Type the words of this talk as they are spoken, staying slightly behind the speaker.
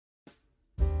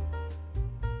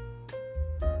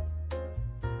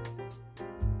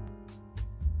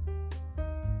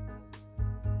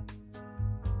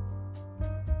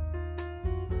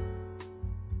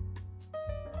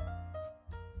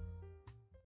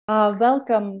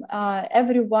Welcome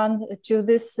everyone to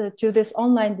this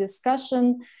online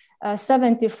discussion.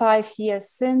 75 years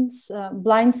since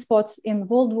Blindspots in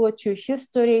World War II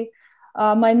history.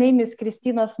 My name is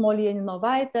Kristina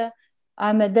Smolyaninovaite.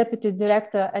 I'm a deputy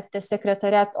director at the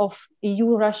Secretariat of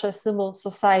EU-Russia Civil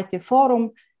Society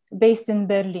Forum based in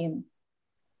Berlin.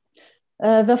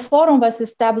 The forum was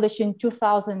established in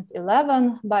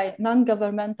 2011 by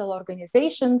non-governmental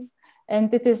organizations,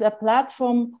 and it is a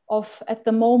platform of, at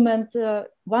the moment,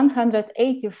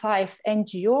 185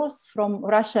 NGOs from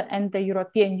Russia and the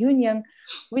European Union,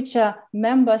 which are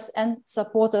members and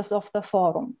supporters of the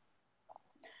forum.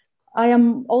 I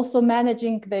am also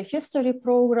managing the history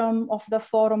program of the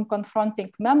forum,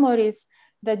 Confronting Memories,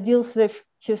 that deals with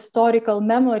historical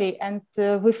memory. And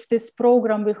with this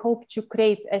program, we hope to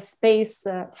create a space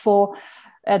for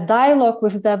a dialogue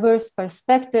with diverse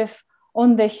perspectives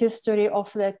on the history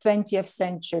of the 20th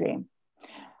century.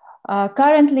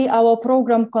 Currently, our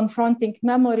program, Confronting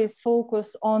Memories,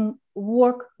 focus on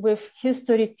work with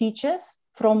history teachers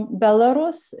from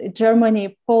Belarus,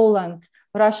 Germany, Poland,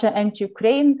 Russia, and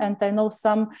Ukraine. And I know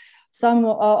some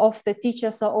of the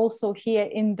teachers are also here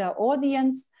in the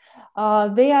audience.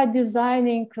 They are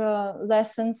designing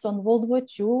lessons on World War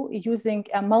II using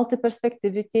a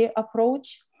multi-perspectivity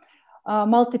approach.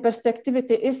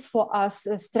 Multi-perspectivity is for us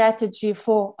a strategy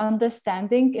for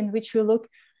understanding in which we look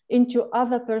into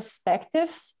other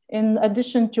perspectives in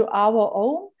addition to our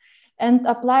own and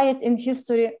apply it in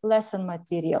history lesson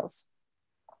materials.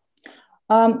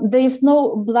 There is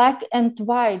no black and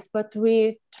white, but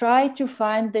we try to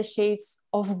find the shades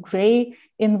of gray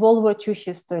in World War II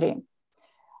history.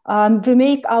 We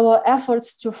make our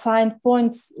efforts to find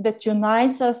points that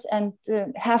unite us and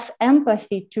have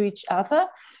empathy to each other,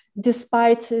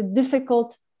 despite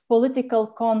difficult political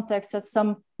contexts that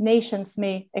some nations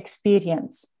may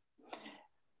experience.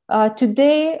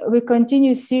 Today, we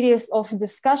continue a series of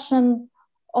discussion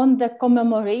on the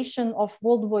commemoration of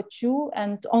World War II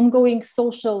and ongoing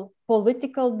social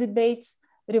political debates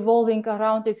revolving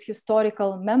around its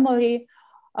historical memory.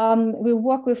 We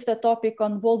work with the topic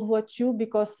on World War II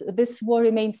because this war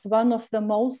remains one of the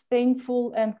most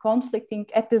painful and conflicting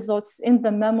episodes in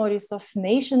the memories of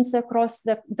nations across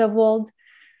the world.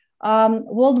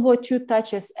 World War II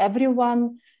touches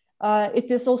everyone.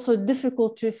 It is also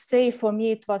difficult to say, for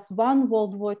me, it was one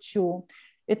World War II.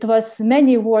 It was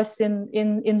many wars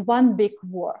in one big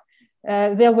war.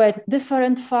 There were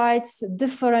different fights,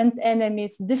 different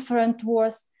enemies, different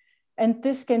wars, and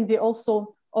this can be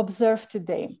also observed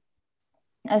today.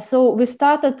 So we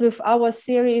started with our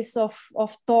series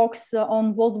of talks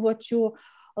on World War II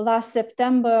last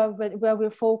September, where we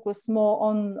focused more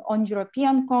on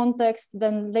European context.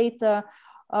 Then later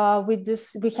we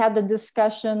had a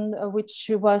discussion which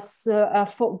was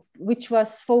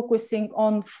focusing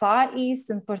on Far East,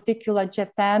 in particular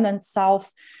Japan and South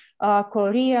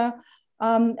Korea.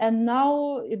 And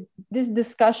now this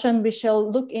discussion, we shall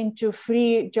look into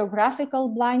 3 geographical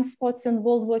blind spots in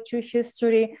World War II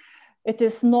history. It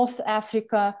is North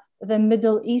Africa, the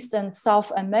Middle East, and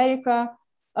South America,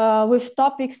 with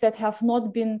topics that have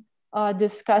not been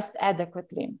discussed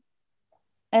adequately.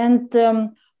 And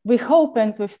we hope,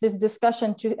 and with this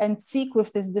discussion, seek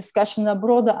with this discussion a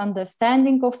broader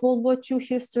understanding of World War II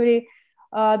history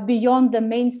beyond the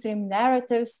mainstream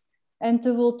narratives, and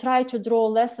we will try to draw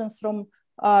lessons from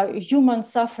human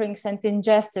sufferings and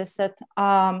injustice that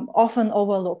are often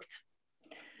overlooked.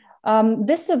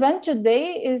 This event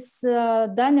today is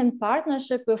done in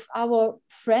partnership with our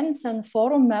friends and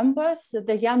forum members,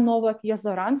 the Jan Nowak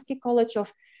Jezoransky College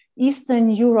of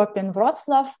Eastern Europe in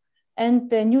Wrocław, and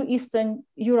the New Eastern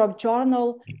Europe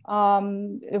Journal,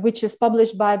 which is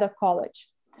published by the college.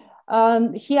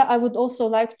 Here, I would also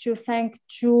like to thank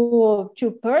two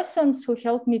persons who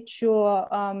helped me to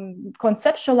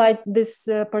conceptualize this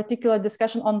particular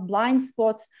discussion on blind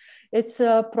spots. It's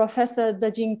Professor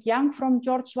Dajing Yang from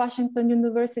George Washington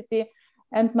University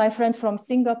and my friend from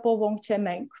Singapore, Wong Che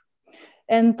Meng.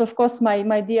 And of course,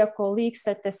 my dear colleagues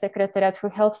at the Secretariat who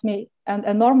helps me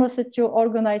enormously to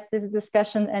organize this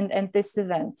discussion and this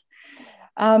event.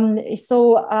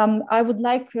 I would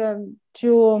like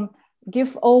to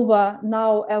give over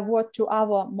now a word to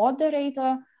our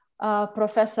moderator,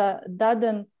 Professor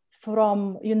Dudden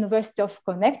from University of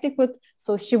Connecticut.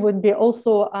 So she would be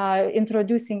also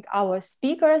introducing our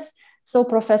speakers. So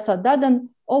Professor Dudden,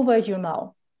 over you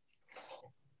now.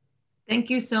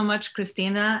 Thank you so much,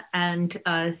 Kristina, and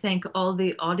thank all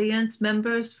the audience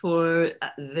members for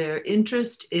their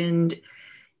interest in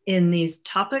these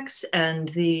topics, and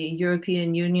the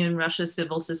European Union, Russia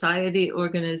civil society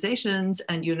organizations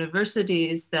and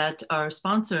universities that are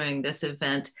sponsoring this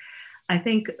event. I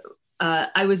think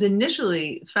I was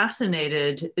initially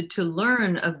fascinated to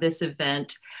learn of this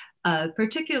event,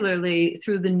 particularly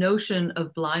through the notion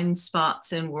of blind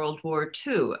spots in World War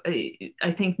II.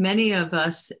 I think many of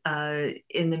us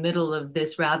in the middle of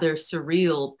this rather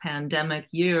surreal pandemic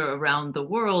year around the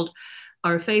world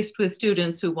are faced with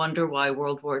students who wonder why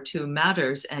World War II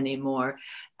matters anymore.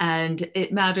 And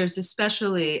it matters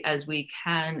especially as we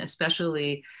can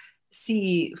especially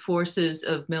see forces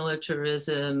of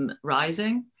militarism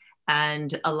rising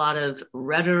and a lot of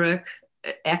rhetoric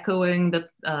echoing the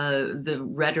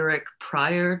rhetoric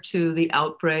prior to the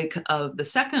outbreak of the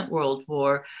Second World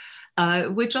War,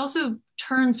 which also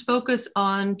turns focus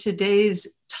on today's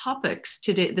topics,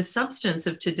 today, the substance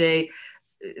of today,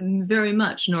 very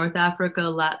much North Africa,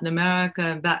 Latin America,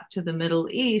 and back to the Middle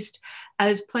East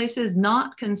as places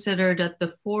not considered at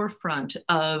the forefront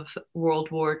of World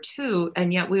War II,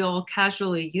 and yet we all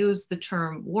casually use the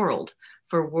term world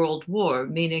for World War,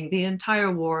 meaning the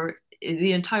entire war,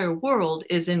 the entire world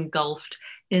is engulfed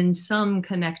in some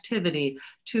connectivity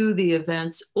to the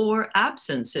events or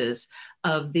absences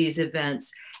of these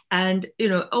events. And, you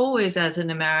know, always as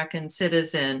an American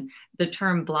citizen, the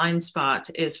term blind spot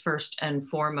is first and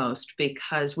foremost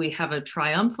because we have a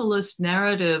triumphalist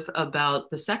narrative about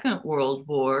the Second World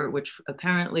War, which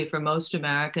apparently for most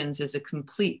Americans is a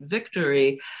complete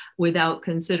victory without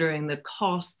considering the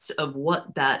costs of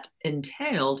what that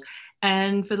entailed.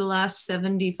 And for the last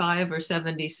 75 or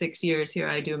 76 years, here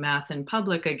I do math in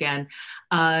public again,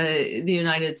 the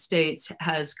United States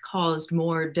has caused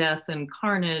more death and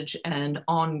carnage and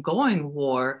ongoing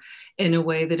war in a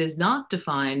way that is not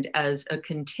defined as a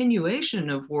continuation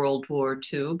of World War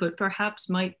II, but perhaps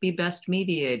might be best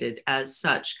mediated as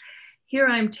such. Here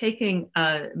I'm taking,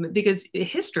 because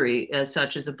history as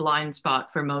such is a blind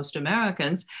spot for most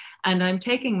Americans, and I'm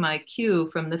taking my cue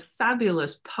from the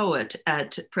fabulous poet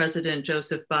at President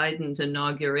Joseph Biden's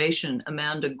inauguration,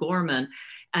 Amanda Gorman.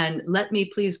 And let me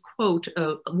please quote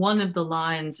one of the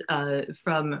lines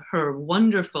from her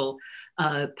wonderful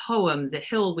poem, The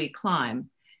Hill We Climb,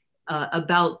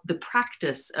 about the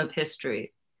practice of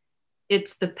history.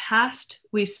 It's the past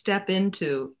we step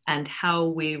into and how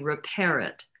we repair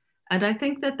it. And I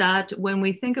think that when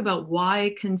we think about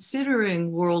why considering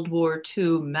World War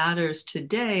II matters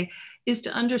today is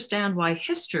to understand why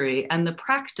history and the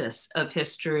practice of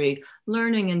history,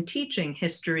 learning and teaching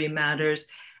history matters.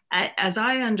 As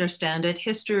I understand it,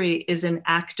 history is an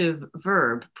active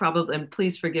verb, probably, and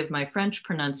please forgive my French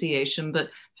pronunciation, but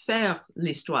faire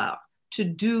l'histoire, to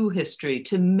do history,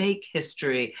 to make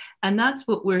history. And that's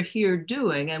what we're here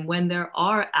doing. And when there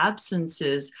are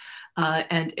absences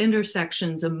and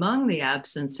intersections among the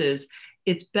absences,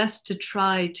 it's best to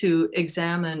try to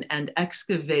examine and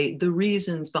excavate the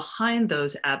reasons behind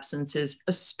those absences,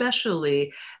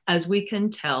 especially as we can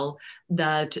tell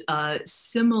that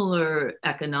similar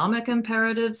economic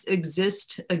imperatives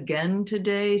exist again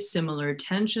today, similar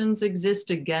tensions exist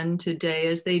again today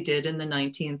as they did in the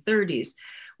 1930s.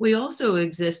 We also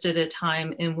exist at a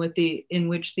time in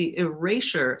which the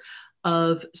erasure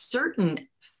of certain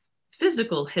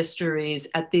physical histories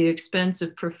at the expense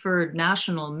of preferred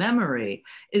national memory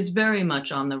is very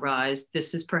much on the rise.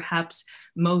 This is perhaps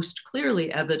most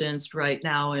clearly evidenced right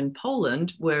now in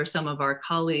Poland, where some of our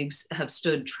colleagues have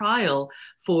stood trial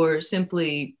for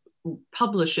simply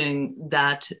publishing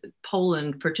that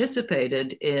Poland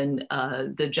participated in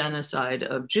the genocide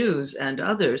of Jews and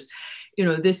others. You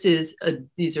know,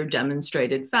 these are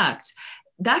demonstrated facts.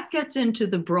 That gets into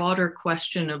the broader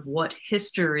question of what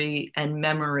history and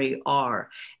memory are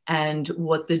and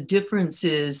what the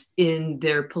differences in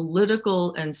their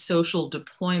political and social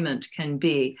deployment can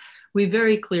be. We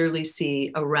very clearly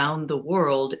see around the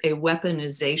world a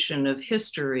weaponization of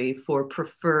history for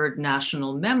preferred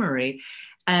national memory.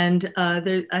 And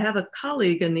I have a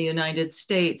colleague in the United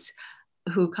States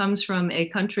who comes from a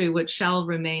country which shall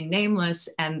remain nameless,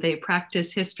 and they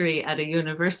practice history at a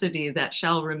university that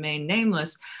shall remain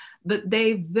nameless, but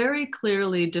they very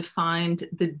clearly defined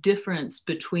the difference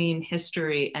between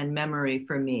history and memory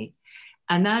for me.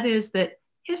 And that is that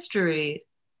history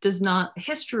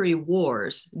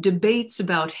wars, debates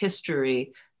about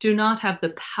history do not have the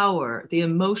power, the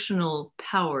emotional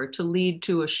power to lead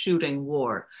to a shooting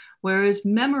war, whereas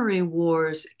memory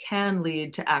wars can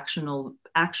lead to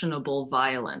actionable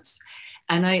violence.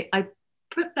 And I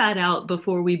put that out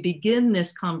before we begin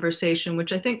this conversation,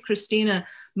 which I think Christina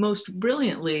most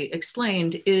brilliantly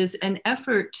explained is an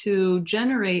effort to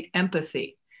generate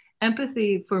empathy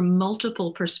for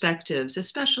multiple perspectives,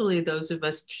 especially those of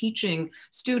us teaching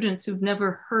students who've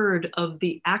never heard of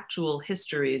the actual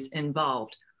histories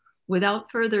involved.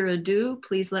 Without further ado,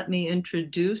 please let me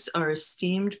introduce our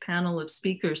esteemed panel of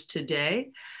speakers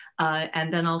today.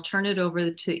 And then I'll turn it over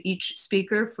to each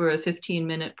speaker for a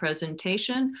 15-minute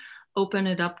presentation, open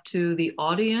it up to the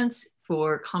audience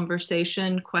for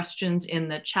conversation, questions in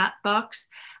the chat box.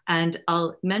 And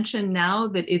I'll mention now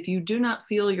that if you do not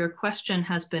feel your question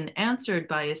has been answered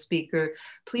by a speaker,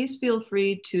 please feel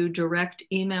free to direct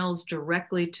emails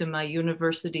directly to my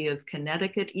University of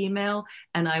Connecticut email,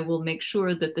 and I will make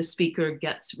sure that the speaker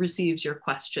receives your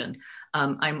question.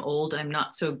 I'm old, I'm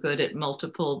not so good at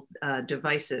multiple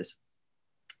devices.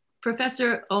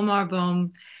 Professor Omar Bohm,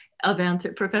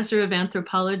 Professor of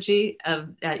Anthropology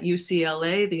at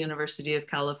UCLA, the University of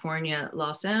California,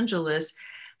 Los Angeles,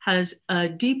 has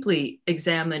deeply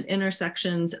examined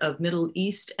intersections of Middle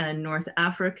East and North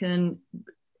African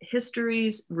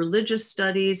histories, religious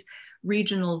studies,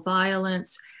 regional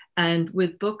violence, and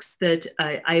with books that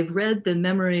I've read, The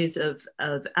Memories of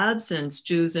Absence,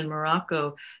 Jews in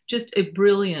Morocco, just a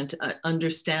brilliant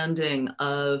understanding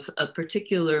of a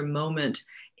particular moment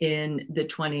in the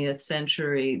 20th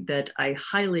century that I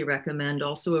highly recommend.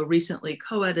 Also a recently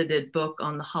co-edited book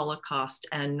on the Holocaust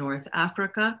and North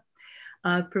Africa.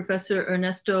 Professor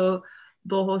Ernesto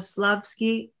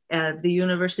Bohoslavsky of the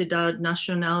Universidad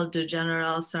Nacional de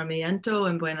General Sarmiento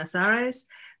in Buenos Aires,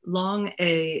 long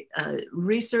a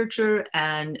researcher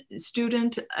and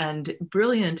student and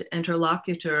brilliant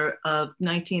interlocutor of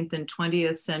 19th and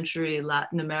 20th century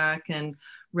Latin American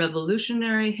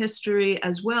revolutionary history,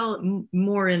 as well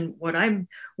more in what I'm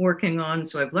working on,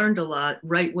 so I've learned a lot,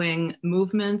 right-wing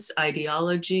movements,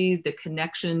 ideology, the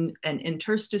connection and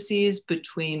interstices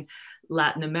between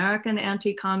Latin American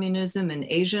anti-communism and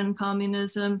Asian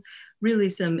communism. Really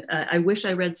I wish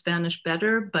I read Spanish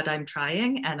better, but I'm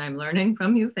trying and I'm learning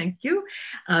from you, thank you.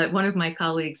 One of my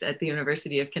colleagues at the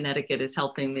University of Connecticut is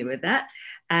helping me with that.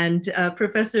 And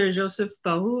Professor Joseph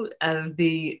Bahu of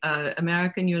the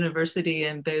American University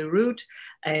in Beirut,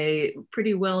 a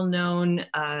pretty well-known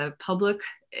public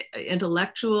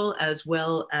intellectual as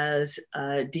well as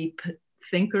a deep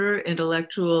thinker,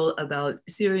 intellectual about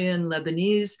Syrian,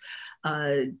 Lebanese,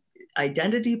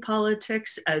 identity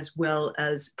politics, as well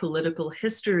as political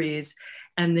histories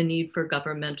and the need for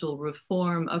governmental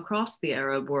reform across the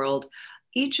Arab world.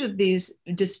 Each of these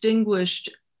distinguished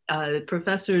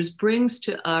professors brings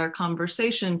to our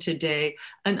conversation today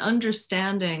an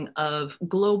understanding of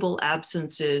global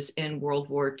absences in World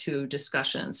War II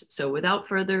discussions. So without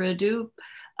further ado,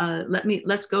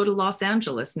 let's go to Los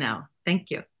Angeles now. Thank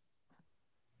you.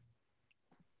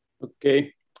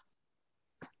 Okay.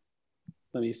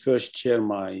 Let me first share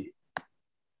my.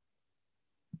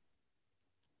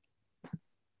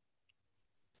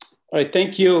 All right,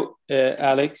 thank you,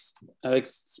 Alexis.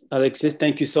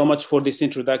 Thank you so much for this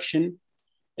introduction.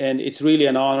 And it's really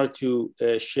an honor to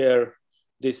share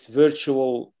this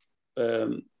virtual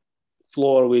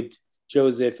floor with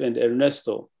Joseph and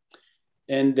Ernesto.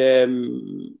 And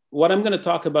what I'm going to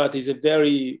talk about is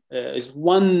is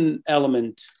one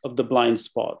element of the blind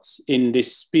spots in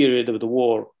this period of the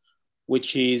war,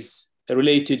 which is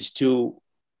related to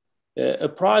a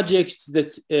project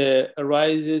that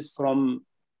arises from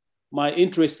my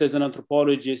interest as an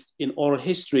anthropologist in oral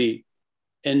history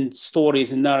and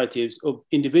stories and narratives of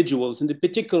individuals, and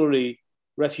particularly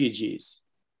refugees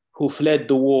who fled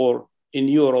the war in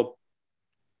Europe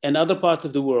and other parts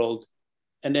of the world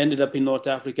and ended up in North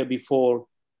Africa before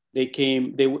they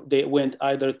went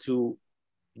either to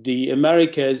the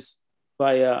Americas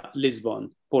via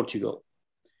Lisbon, Portugal.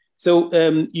 So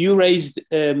you raised,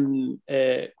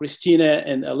 Christina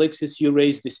and Alexis, you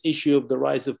raised this issue of the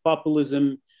rise of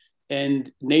populism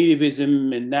and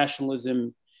nativism and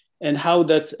nationalism, and how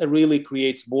that really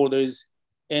creates borders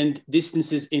and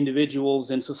distances individuals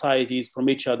and societies from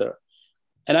each other.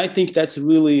 And I think that's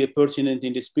really pertinent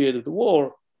in this period of the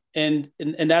war. And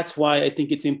that's why I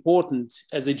think it's important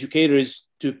as educators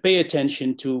to pay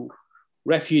attention to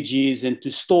refugees and to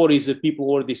stories of people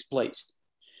who are displaced.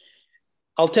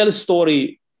 I'll tell a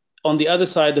story on the other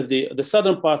side of the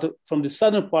southern part, from the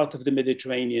southern part of the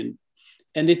Mediterranean.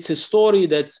 And it's a story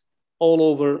that's all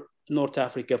over North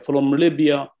Africa, from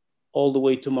Libya all the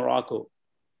way to Morocco,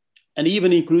 and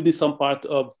even including some part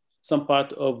of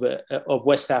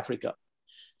West Africa.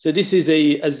 So this is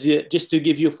just to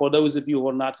give you, for those of you who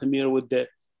are not familiar with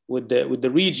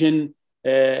the region,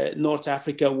 North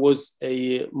Africa was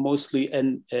mostly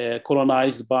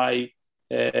colonized by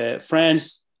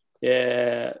France.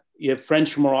 You have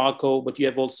French Morocco, but you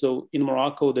have also in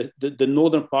Morocco the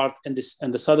northern part and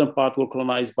the southern part were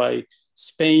colonized by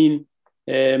Spain.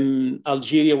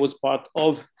 Algeria was part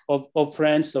of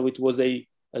France, so it was a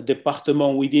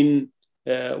département within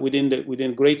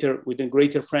within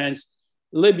Greater France.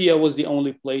 Libya was the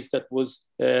only place that was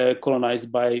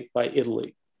colonized by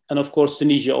Italy, and of course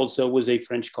Tunisia also was a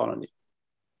French colony.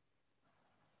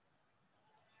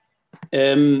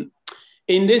 In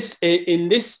this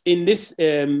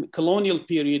colonial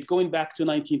period, going back to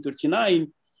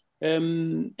 1939,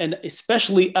 and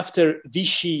especially after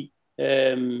Vichy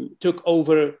took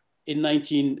over in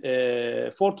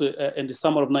 1940, in the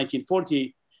summer of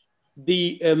 1940,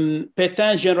 the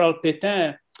General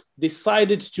Pétain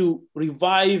decided to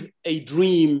revive a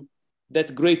dream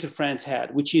that Greater France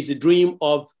had, which is a dream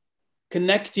of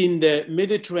connecting the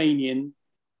Mediterranean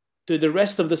to the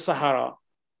rest of the Sahara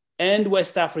and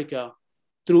West Africa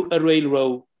through a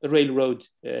railroad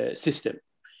system.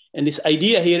 And this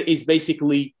idea here is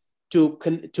basically to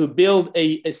build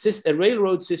a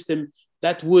railroad system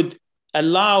that would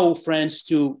allow France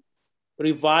to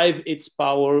revive its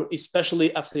power,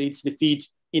 especially after its defeat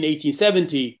in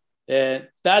 1870.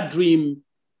 That dream,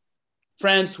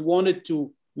 France wanted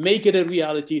to make it a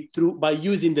reality by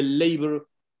using the labor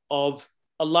of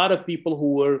a lot of people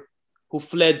who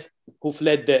fled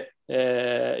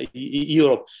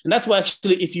Europe. And that's why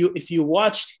actually, if you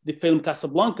watched the film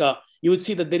Casablanca, you would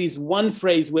see that there is one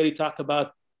phrase where he talks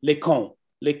about les camps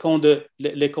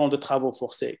de travaux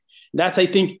forcés. That's, I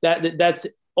think, that's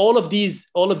all of these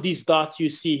dots you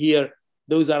see here.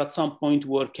 Those are at some point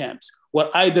war camps, were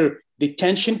either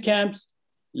detention camps,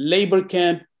 labor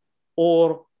camp,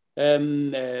 or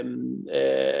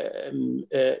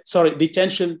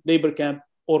detention, labor camp,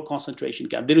 or concentration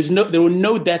camp. There were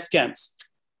no death camps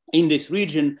in this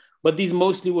region, but these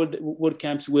mostly were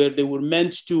camps where they were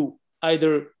meant to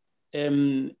either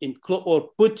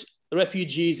put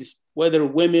refugees, whether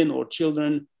women or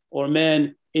children or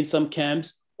men, in some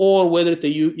camps, or whether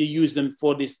you use them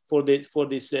for this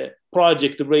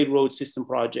project, the railroad system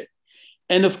project.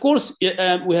 And of course,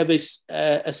 we have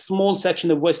a small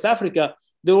section of West Africa.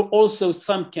 There were also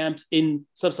some camps in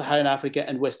sub-Saharan Africa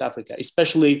and West Africa,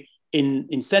 especially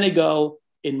in Senegal,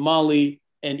 in Mali,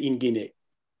 and in Guinea.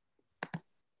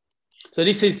 So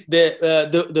this is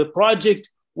the project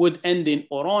would end in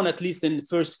Oran, at least in the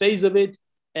first phase of it,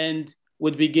 and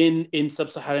would begin in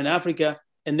sub-Saharan Africa,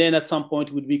 and then at some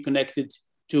point would be connected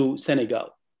to Senegal.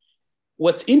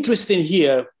 What's interesting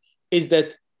here is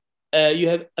that you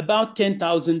have about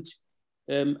 10,000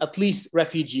 at least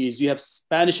refugees. You have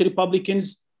Spanish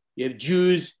Republicans, you have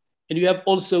Jews, and you have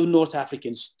also North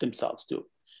Africans themselves too.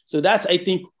 So that's, I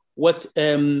think, what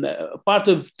part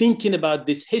of thinking about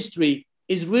this history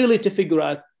is really to figure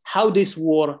out how this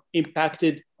war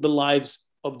impacted the lives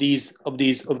of these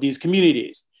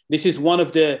communities. This is one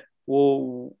of the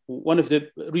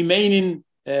remaining.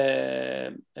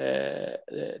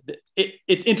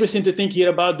 It's interesting to think here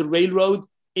about the railroad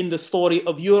in the story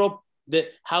of Europe,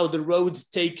 how the road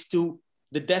takes to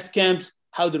the death camps,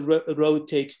 how the road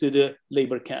takes to the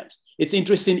labor camps. It's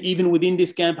interesting even within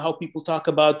this camp how people talk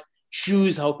about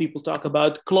shoes, how people talk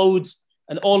about clothes,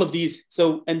 and all of these.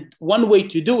 So, and one way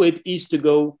to do it is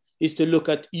to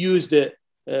use the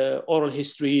oral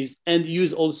histories and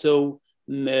use also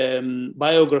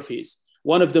biographies.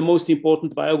 One of the most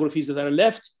important biographies that are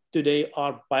left today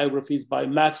are biographies by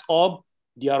Max Ob,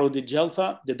 Diaro de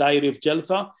Jelfa, the Diary of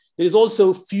Jelfa. There is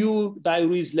also few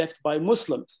diaries left by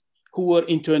Muslims who were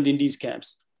interned in these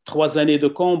camps. Trois années de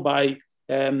camp by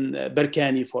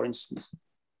Berkani, for instance.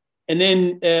 And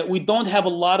then we don't have a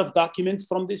lot of documents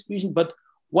from this region, but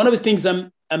one of the things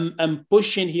I'm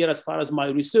pushing here as far as my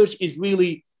research is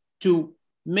really to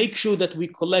make sure that we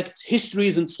collect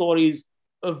histories and stories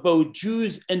of both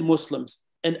Jews and Muslims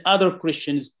and other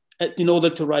Christians in order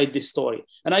to write this story.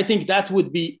 And I think that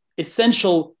would be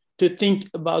essential to think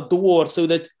about the war so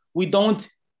that we don't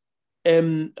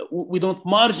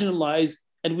marginalize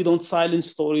and we don't silence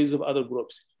stories of other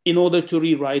groups in order to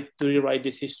rewrite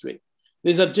this history.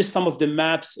 These are just some of the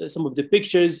maps, some of the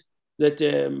pictures that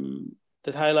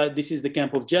highlight. This is the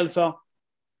camp of Jelfa.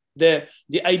 The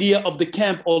idea of the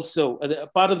camp also,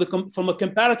 from a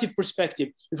comparative perspective,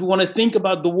 if we want to think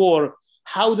about the war,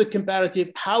 how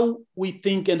we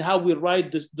think and how we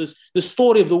write the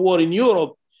story of the war in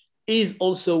Europe is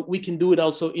also, we can do it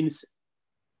also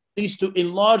to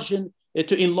enlarge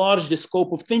the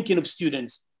scope of thinking of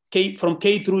students, from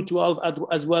K through 12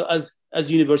 as well as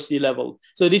university level.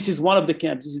 So this is one of the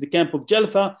camps. This is the camp of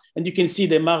Jelfa, and you can see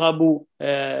the Marabout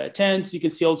tents. You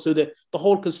can see also the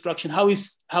whole construction, how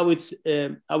it's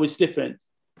different.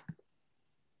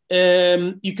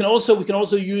 We can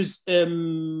also use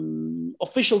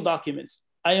official documents.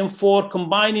 I am for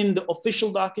combining the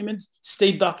official documents,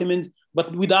 state documents,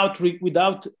 but without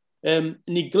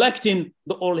neglecting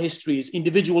the oral histories,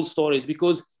 individual stories,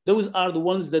 because those are the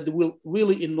ones that will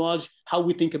really enlarge how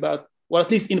we think about, or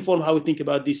at least inform how we think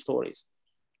about these stories.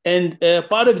 And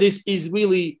part of this is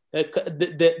really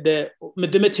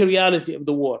the materiality of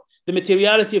the war. The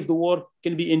materiality of the war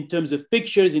can be in terms of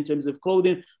pictures, in terms of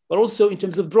clothing, but also in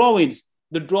terms of drawings.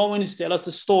 The drawings tell us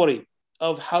a story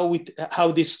of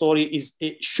how this story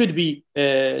should be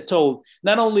told.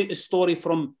 Not only a story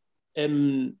from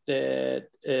a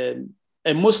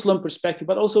Muslim perspective,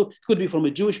 but also it could be from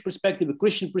a Jewish perspective, a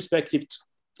Christian perspective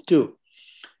too.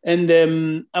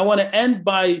 And I want to end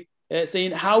by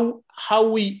saying how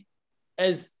we,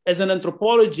 as an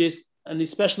anthropologist, and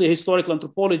especially a historical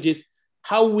anthropologist,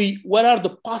 what are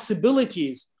the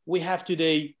possibilities we have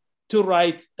today to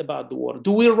write about the war?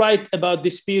 Do we write about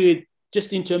this period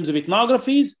just in terms of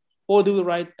ethnographies, or do we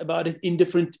write about it in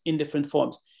different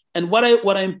forms? And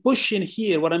what I'm pushing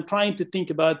here, what I'm trying to think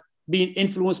about, being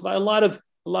influenced by a lot of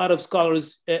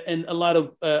scholars and a lot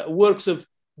of works of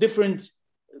different.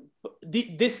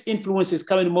 This influence is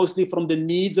coming mostly from the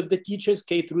needs of the teachers,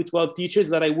 K through 12 teachers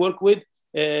that I work with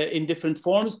in different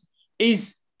forms,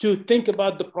 is to think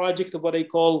about the project of what I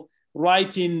call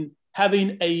writing,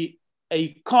 having a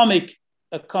comic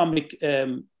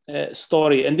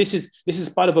story. And this is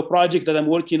part of a project that I'm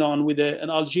working on with an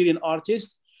Algerian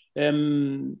artist.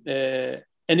 And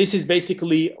this is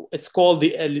basically, it's called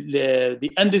the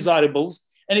Undesirables,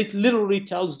 and it literally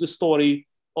tells the story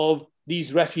of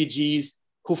these refugees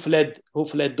who fled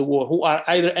the war, who are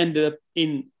either ended up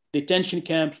in detention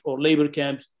camps or labor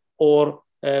camps or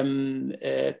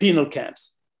penal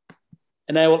camps.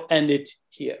 And I will end it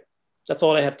here. That's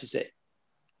all I have to say.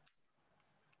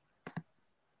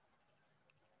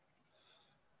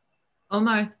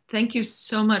 Omar, thank you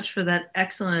so much for that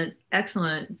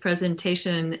excellent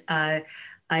presentation. I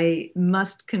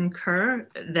must concur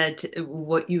that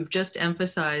what you've just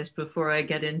emphasized before I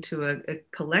get into a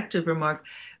collective remark,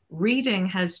 reading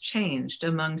has changed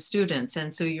among students.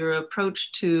 And so your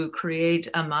approach to create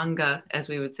a manga, as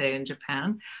we would say in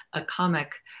Japan, a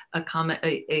comic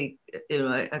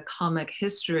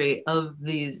history of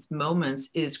these moments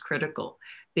is critical,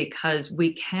 because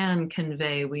we can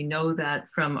convey, we know that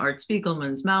from Art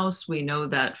Spiegelman's Mouse, we know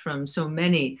that from so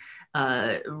many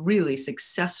really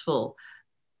successful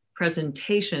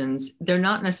presentations, they're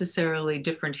not necessarily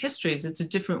different histories, it's a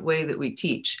different way that we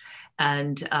teach.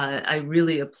 And I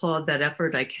really applaud that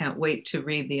effort. I can't wait to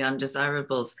read The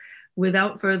Undesirables.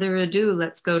 Without further ado,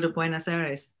 let's go to Buenos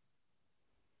Aires.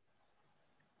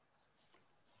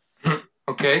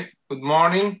 Okay, good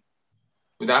morning,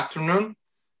 good afternoon.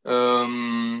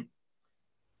 I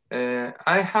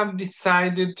have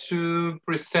decided to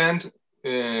present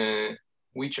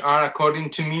which are, according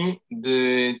to me,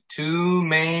 the two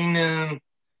main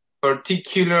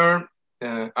particular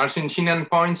Argentinian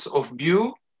points of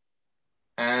view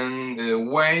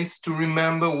and ways to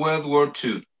remember World War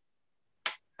II.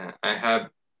 I have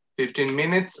 15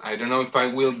 minutes. I don't know if I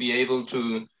will be able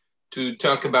to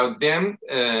talk about them.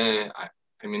 I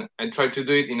mean, I try to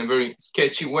do it in a very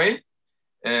sketchy way.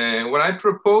 What I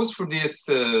propose for this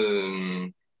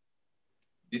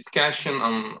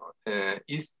discussion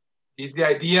is the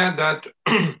idea that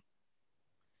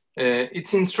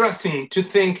it's interesting to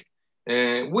think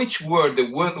which were the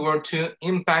World War II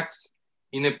impacts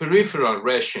in a peripheral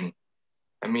region.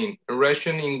 I mean, a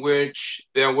region in which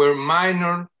there were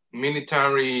minor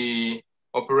military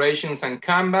operations and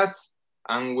combats,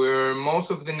 and where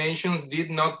most of the nations did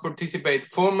not participate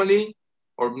formally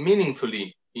or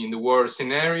meaningfully in the war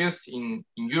scenarios in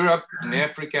Europe, in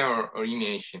Africa, or in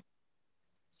Asia.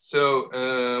 So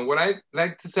what I'd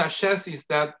like to suggest is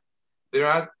that there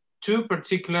are two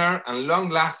particular and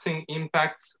long-lasting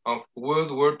impacts of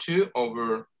World War II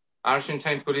over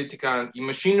Argentine political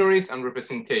imaginaries and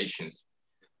representations.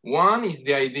 One is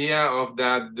the idea of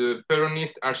that the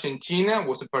Peronist Argentina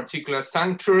was a particular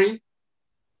sanctuary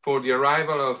for the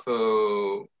arrival of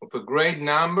a great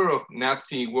number of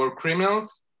Nazi war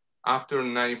criminals after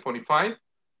 1945.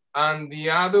 And the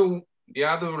other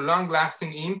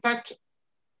long-lasting impact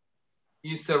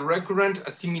is a recurrent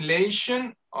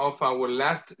assimilation of our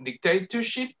last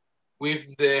dictatorship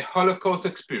with the Holocaust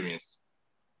experience.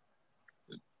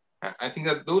 I think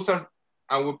that those are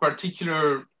our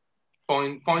particular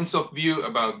points of view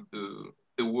about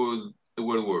the World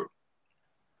War.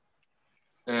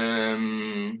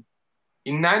 In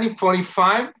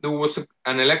 1945, there was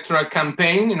an electoral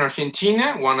campaign in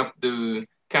Argentina. One of the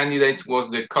candidates was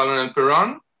the Colonel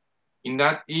Perón. In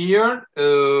that year,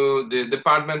 the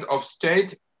Department of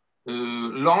State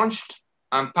launched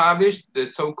and published the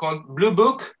so-called Blue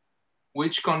Book,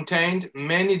 which contained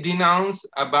many denounced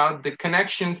about the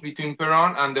connections between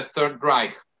Perón and the Third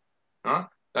Reich.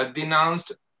 That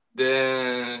denounced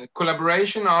the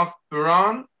collaboration of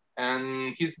Peron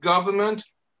and his government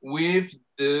with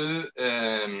the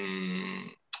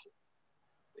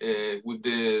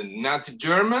Nazi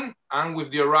German and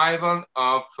with the arrival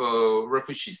of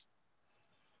refugees.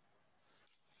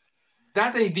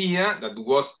 That idea, that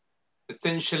was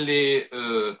essentially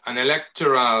an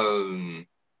electoral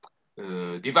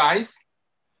device,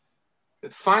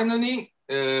 finally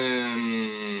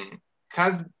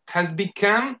has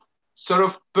become sort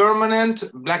of permanent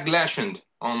black legend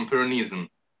on Peronism.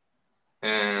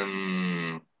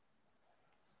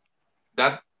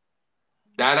 That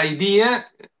idea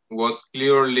was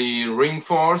clearly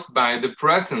reinforced by the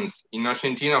presence in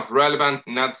Argentina of relevant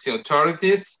Nazi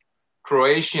authorities,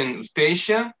 Croatian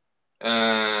Ustaša,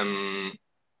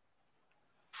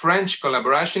 French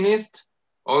collaborationists,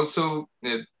 also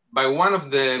by one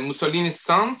of the Mussolini's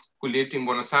sons who lived in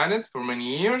Buenos Aires for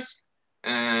many years,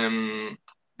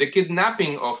 the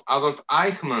kidnapping of Adolf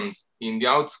Eichmann in the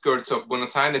outskirts of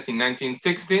Buenos Aires in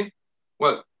 1960,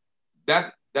 well,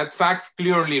 that facts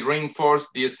clearly reinforced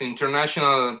these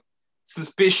international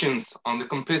suspicions on the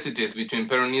complicities between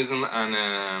Peronism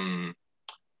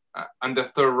and the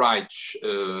Third Reich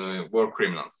war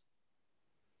criminals.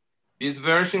 This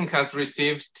version has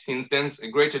received since then a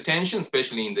great attention,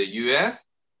 especially in the US,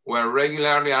 where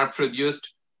regularly are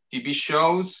produced TV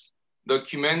shows,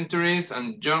 documentaries,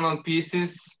 and journal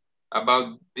pieces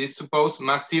about this supposed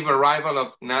massive arrival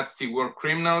of Nazi war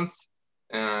criminals,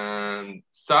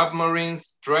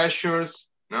 submarines, treasures.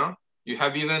 No, you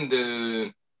have even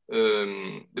the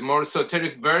more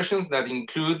esoteric versions that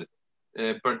include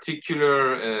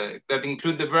that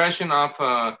include the version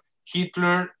of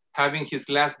Hitler having his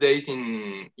last days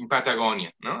in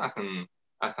Patagonia, no, as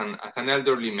an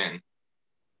elderly man.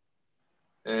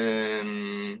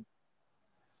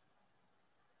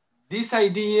 This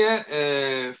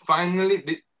idea,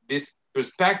 finally, this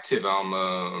perspective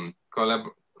on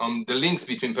the links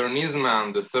between Peronism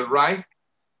and the Third Reich,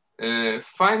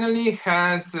 finally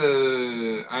has,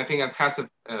 I think it has a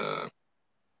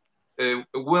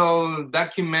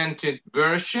well-documented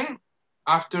version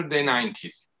after the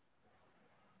 90s.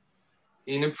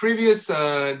 In a previous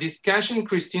discussion,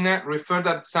 Christina referred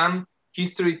that some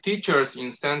history teachers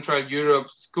in Central Europe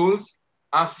schools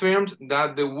affirmed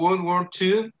that the World War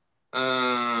II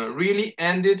really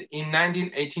ended in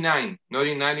 1989, not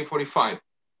in 1945.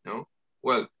 No?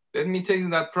 Well, let me tell you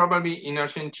that probably in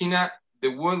Argentina, the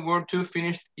World War II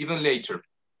finished even later.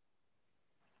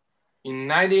 In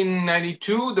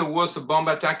 1992, there was a bomb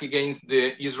attack against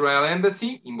the Israel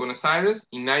embassy in Buenos Aires.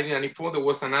 In 1994, there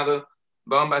was another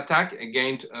bomb attack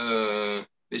against the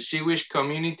Jewish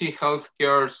Community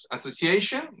Healthcare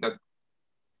Association that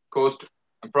caused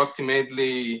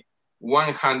approximately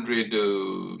 100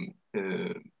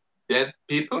 dead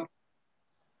people.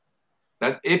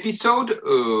 That episode,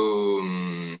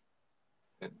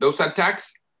 those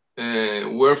attacks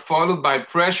were followed by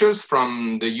pressures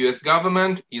from the US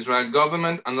government, Israel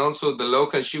government, and also the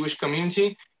local Jewish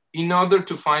community in order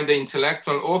to find the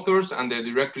intellectual authors and the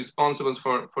direct responsibles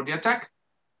for the attack.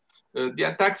 The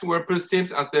attacks were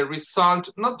perceived as the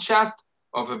result not just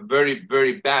of a very,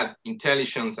 very bad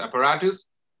intelligence apparatus,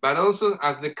 but also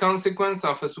as the consequence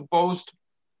of a supposed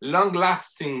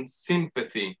long-lasting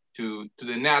sympathy to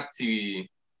the Nazi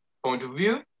point of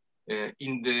view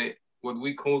in the what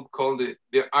we call the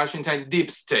Argentine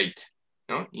deep state,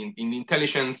 no? in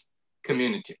intelligence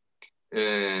community.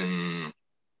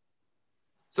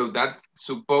 So that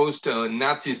supposed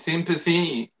Nazi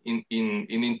sympathy in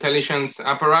intelligence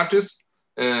apparatus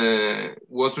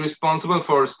was responsible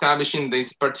for establishing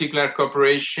this particular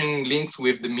cooperation links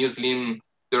with the Muslim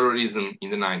terrorism in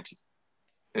the 90s.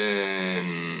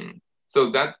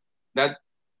 So that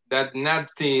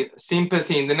Nazi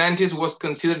sympathy in the 90s was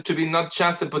considered to be not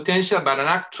just a potential, but an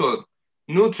actual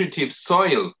nutritive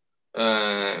soil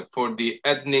for the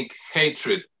ethnic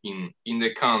hatred in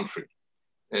the country.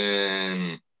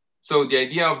 So the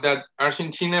idea of that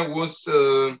Argentina was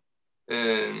a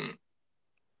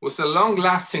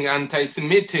long-lasting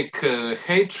anti-Semitic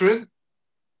hatred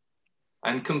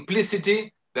and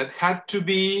complicity that had to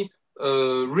be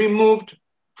removed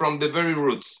from the very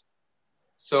roots.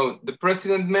 So the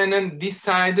President Menem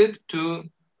decided to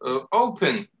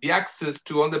open the access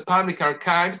to all the public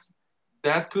archives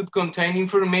that could contain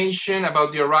information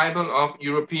about the arrival of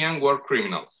European war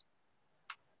criminals.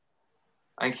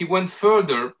 And he went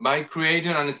further by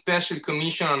creating a special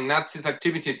commission on Nazis'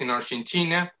 activities in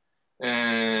Argentina,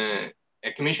 a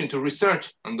commission to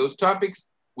research on those topics,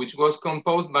 which was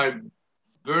composed by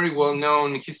very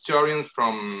well-known historians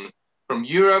from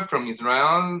Europe, from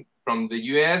Israel, from the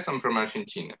US, and from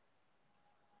Argentina.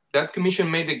 that commission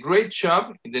made a great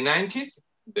job in the 90s.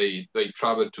 They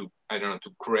traveled to, I don't know,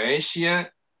 to Croatia,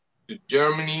 to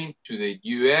Germany, to the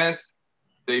US.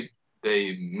 They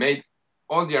made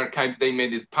all the archives, they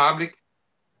made it public.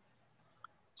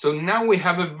 So now we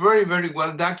have a very, very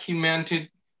well documented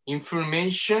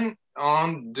information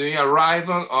on the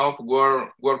arrival of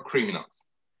war criminals.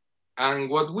 And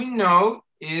what we know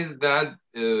is that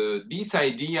this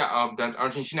idea of that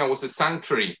Argentina was a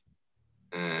sanctuary,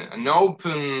 an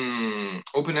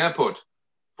open airport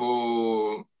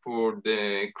for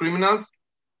the criminals,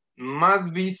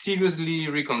 must be seriously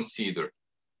reconsidered.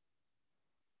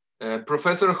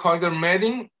 Professor Holger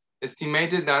Meding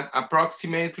estimated that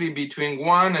approximately between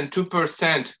 1% and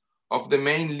 2% of the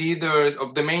main leaders,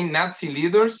 of the main Nazi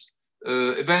leaders,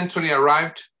 eventually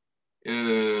arrived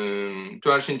to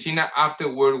Argentina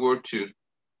after World War II.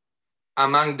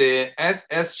 Among the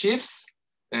SS chiefs,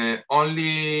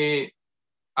 only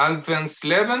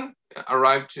Alvensleben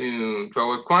arrived to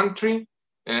our country.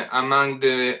 Among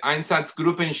the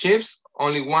Einsatzgruppen chiefs,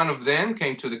 only one of them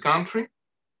came to the country.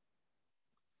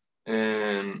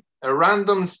 A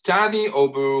random study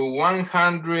over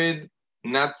 100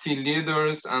 Nazi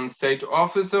leaders and state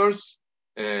officers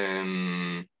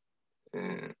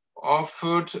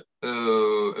offered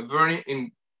very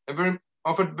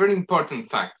important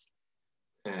facts.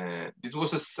 This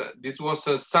was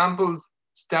a sample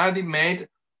study made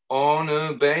on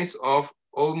a base of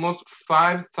almost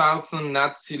 5,000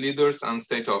 Nazi leaders and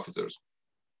state officers.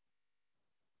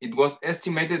 It was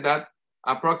estimated that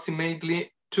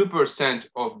approximately 2%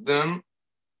 of them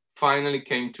finally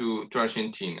came to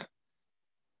Argentina.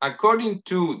 According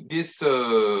to this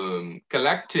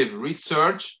collective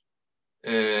research,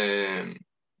 the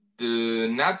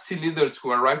Nazi leaders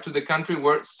who arrived to the country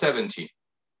were 70.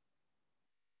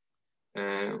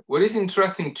 What is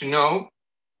interesting to know,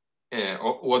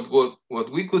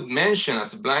 what we could mention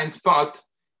as a blind spot,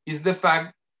 is the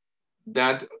fact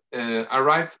that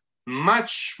arrived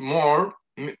much more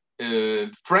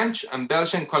French and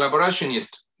Belgian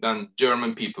collaborationists than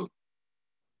German people.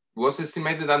 It was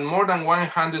estimated that more than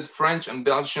 100 French and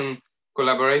Belgian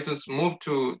collaborators moved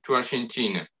to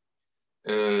Argentina.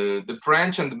 The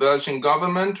French and the Belgian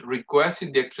government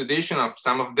requested the extradition of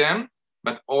some of them,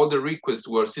 but all the requests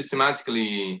were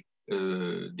systematically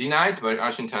denied by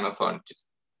Argentine authorities.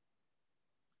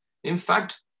 In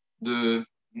fact,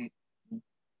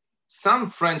 some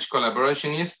French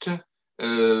collaborationists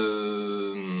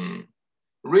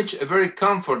reached a very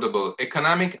comfortable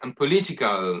economic and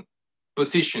political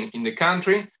position in the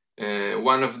country.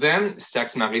 One of them,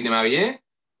 Saxe-Marie Desmarais,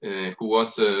 who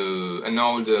was an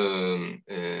old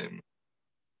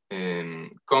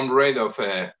comrade of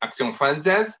Action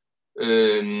Française,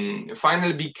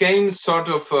 finally became sort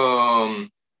of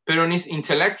Peronist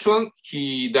intellectual.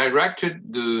 He directed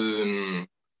the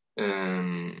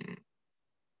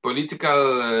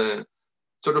political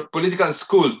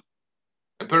school,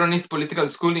 a Peronist political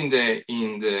school in the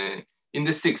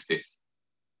 60s.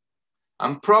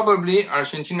 And probably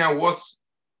Argentina was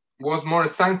more a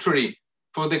sanctuary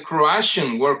for the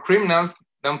Croatian war criminals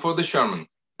than for the Shermans.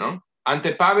 No?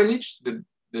 Ante Pavelic,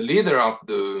 the leader of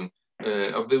the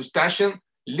Ustašian,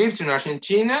 lived in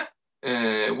Argentina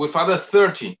with other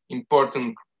 30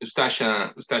 important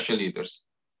Ustaša leaders.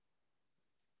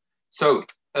 So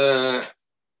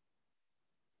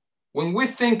when we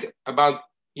think about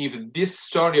if this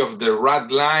story of the red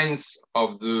lines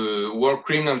of the war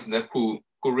criminals who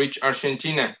reach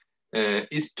Argentina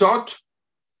is taught,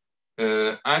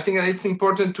 I think that it's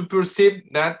important to perceive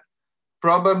that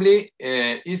probably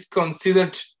is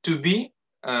considered to be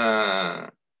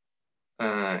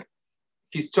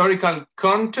historical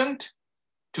content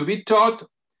to be taught,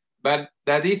 but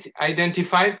that is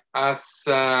identified as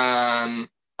an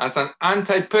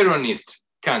anti-Peronist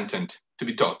content to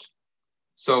be taught.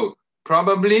 So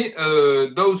probably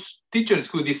those teachers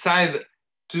who decide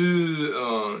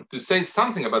to say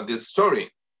something about this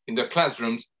story in their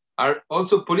classrooms are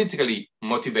also politically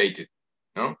motivated,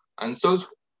 no? And so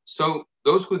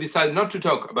those who decide not to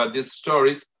talk about these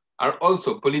stories are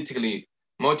also politically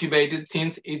motivated,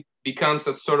 since it becomes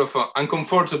a sort of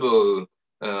uncomfortable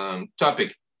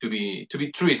topic to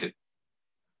be treated.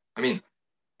 I mean,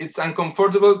 it's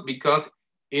uncomfortable because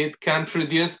it can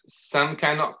produce some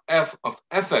kind of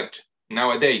effect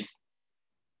nowadays.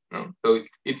 No? So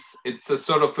it's a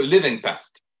sort of a living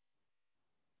past.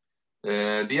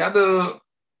 The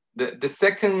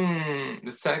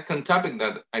second topic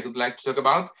that I would like to talk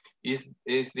about is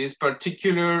this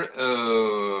particular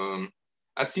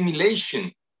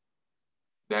assimilation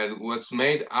that was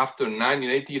made after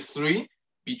 1983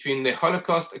 between the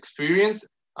Holocaust experience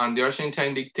and the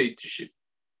Argentine dictatorship.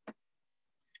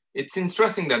 It's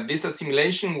interesting that this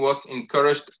assimilation was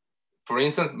encouraged, for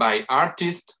instance, by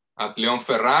artists as Leon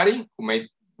Ferrari, who made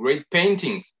great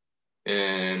paintings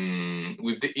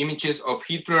with the images of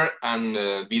Hitler and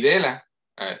Videla,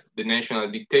 the national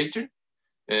dictator,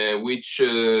 which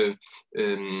some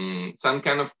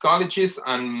kind of collages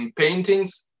and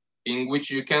paintings in which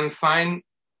you can find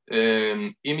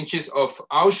images of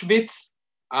Auschwitz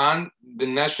and the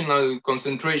national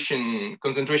concentration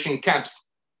camps.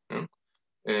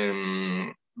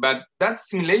 But that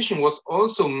simulation was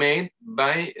also made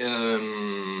by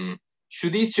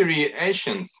judiciary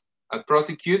agents as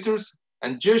prosecutors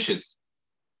and judges.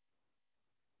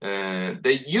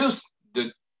 They used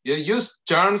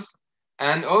terms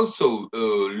and also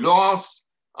laws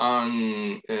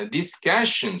and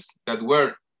discussions that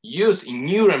were used in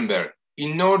Nuremberg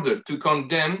in order to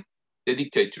condemn the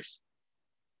dictators.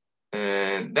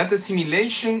 That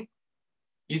assimilation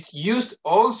is used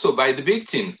also by the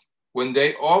victims when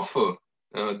they offer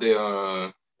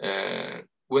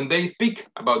when they speak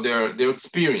about their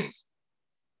experience.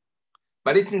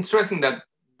 But it's interesting that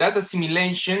that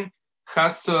assimilation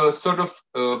has a sort of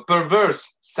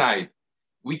perverse side,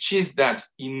 which is that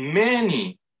in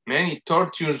many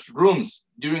torture rooms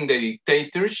during the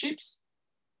dictatorships,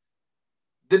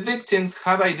 the victims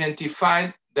have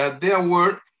identified that there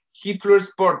were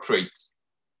Hitler's portraits.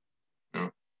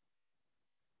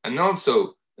 And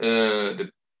also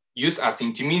used as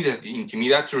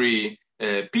intimidatory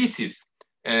pieces.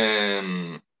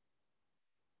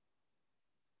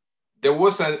 There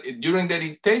was during the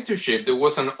dictatorship, there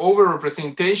was an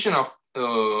overrepresentation of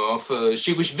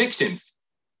Jewish victims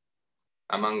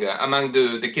among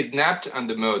the kidnapped and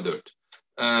the murdered.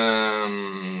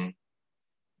 There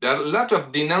are a lot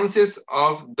of denunces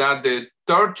of that the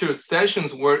torture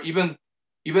sessions were even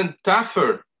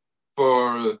tougher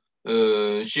for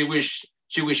Jewish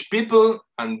people,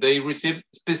 and they received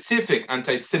specific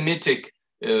anti-Semitic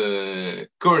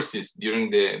courses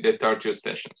during the torture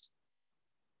sessions.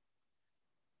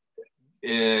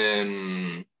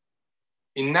 In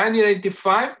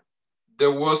 1985,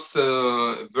 there was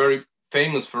a very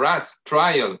famous for us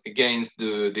trial against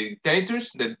the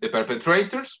dictators, the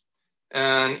perpetrators.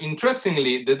 And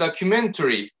interestingly, the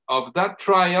documentary of that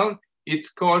trial, it's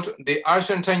called The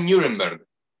Argentine Nuremberg.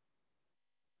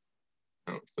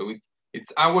 So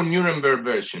it's our Nuremberg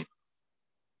version.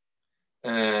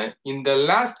 In the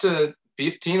last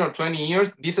 15 or 20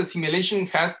 years, this assimilation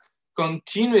has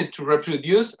continued to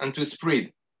reproduce and to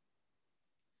spread.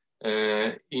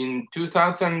 In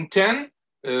 2010,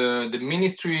 the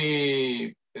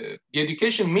ministry, the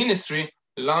education ministry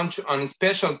launched a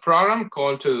special program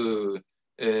called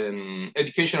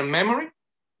Education and Memory.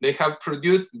 They have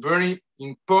produced very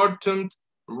important,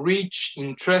 rich,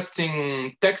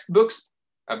 interesting textbooks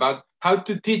about how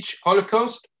to teach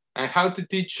Holocaust and how to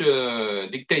teach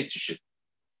dictatorship.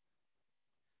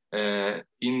 In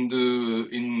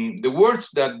the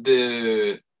words that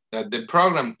the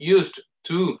program used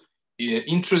to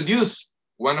introduce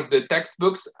one of the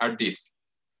textbooks are these: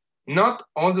 not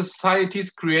all the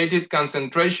societies created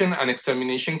concentration and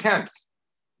extermination camps.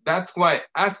 That's why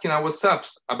asking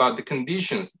ourselves about the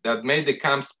conditions that made the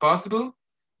camps possible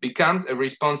becomes a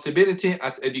responsibility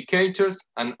as educators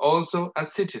and also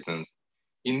as citizens.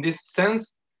 In this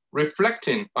sense,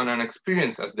 reflecting on an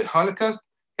experience as the Holocaust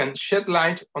can shed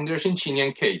light on the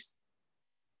Argentinian case.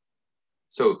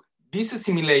 So this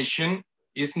assimilation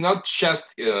is not just,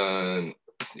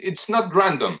 it's not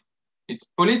random, it's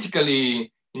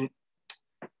politically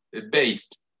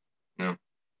based. No?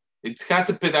 It has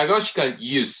a pedagogical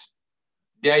use.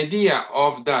 The idea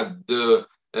of that, the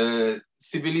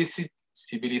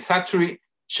civilizatory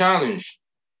challenge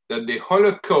that the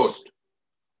Holocaust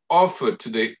offered to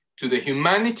the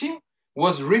humanity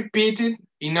was repeated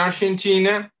in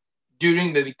Argentina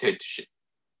during the dictatorship.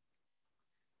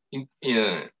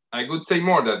 I could say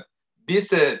more that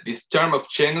this term of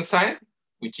genocide,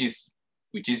 which is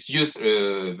used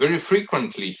very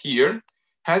frequently here,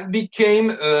 has become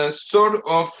a sort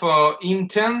of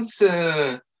intense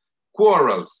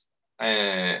quarrels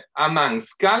among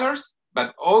scholars,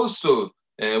 but also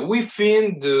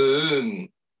within the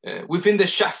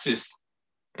chassis,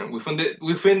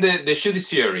 within the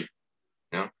judiciary,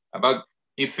 you know, about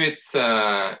if it's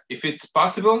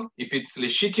possible, if it's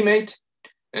legitimate,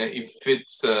 if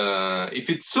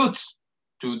it suits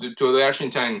to the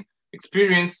Argentine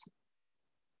experience.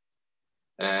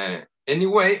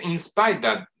 Anyway, in spite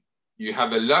that you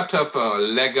have a lot of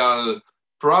legal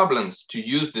problems to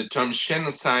use the term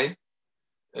genocide,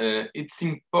 it's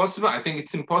impossible. I think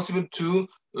it's impossible to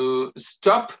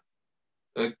stop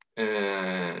the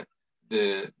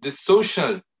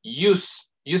social use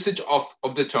usage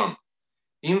of the term.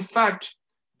 In fact,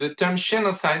 the term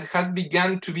genocide has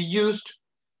begun to be used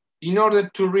in order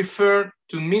to refer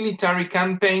to military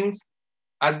campaigns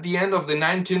at the end of the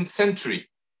 19th century,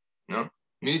 no?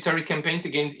 Military campaigns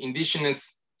against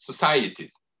indigenous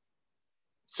societies.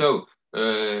 So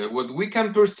what we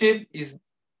can perceive is,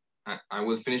 I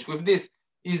will finish with this,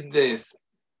 is there's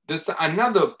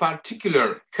another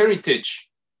particular heritage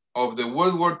of the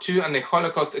World War II and the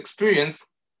Holocaust experience,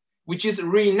 which is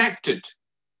reenacted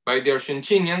by the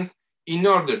Argentinians in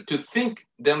order to think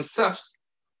themselves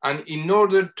and in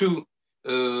order to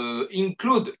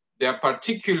include their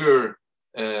particular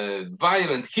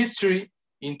violent history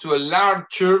into a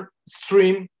larger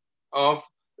stream of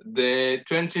the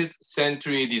 20th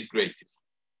century disgraces.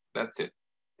 That's it.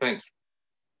 Thank you.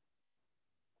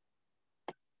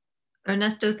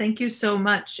 Ernesto, thank you so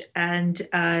much. And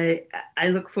I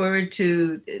look forward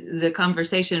to the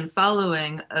conversation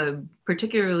following,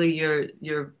 particularly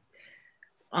your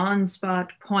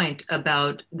on-spot point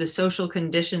about the social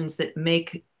conditions that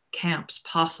make camps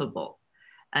possible.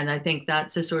 And I think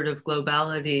that's a sort of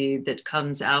globality that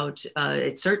comes out.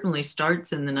 It certainly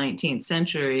starts in the 19th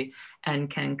century and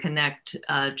can connect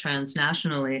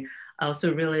transnationally. I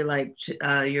also really liked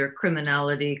your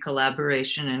criminality,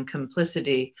 collaboration, and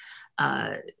complicity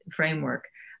framework.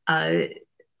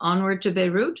 Onward to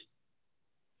Beirut.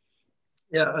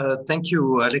 Yeah, thank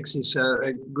you, Alexis.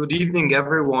 Good evening,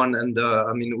 everyone, and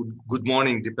I mean, good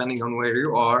morning, depending on where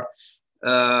you are.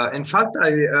 In fact,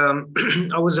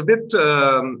 I was a bit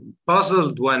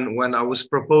puzzled when I was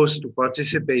proposed to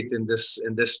participate in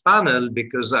this panel,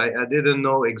 because I didn't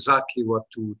know exactly what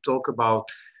to talk about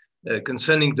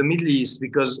concerning the Middle East,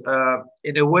 because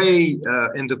in a way,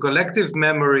 in the collective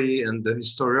memory and the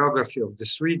historiography of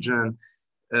this region,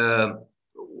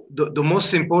 the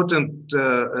most important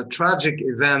tragic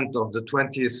event of the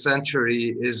 20th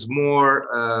century is more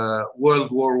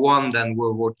World War I than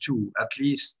World War II, at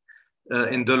least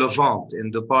in the Levant,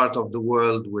 in the part of the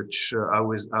world which I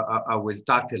will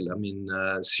tackle. I mean,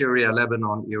 Syria,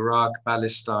 Lebanon, Iraq,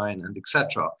 Palestine, and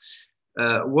etc.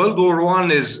 World War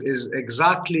I is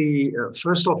exactly,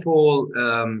 first of all,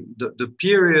 the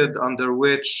period under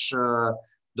which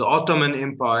the Ottoman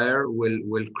Empire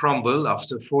will crumble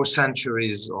after 4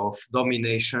 centuries of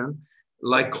domination,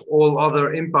 like all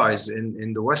other empires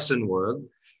in the Western world.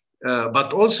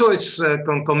 But also it's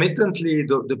concomitantly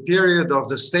the period of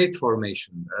the state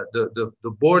formation. The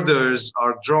borders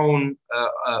are drawn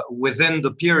within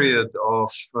the period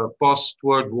of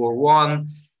post-World War I.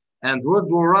 And World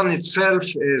War I itself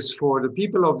is, for the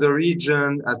people of the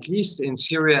region, at least in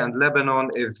Syria and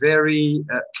Lebanon, a very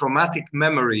traumatic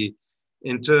memory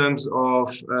in terms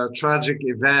of tragic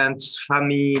events,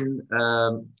 famine,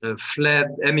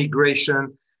 fled,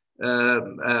 emigration.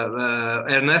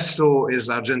 Ernesto is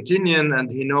Argentinian,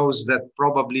 and he knows that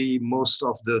probably most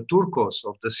of the Turcos,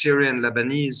 of the Syrian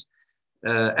Lebanese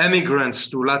emigrants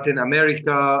to Latin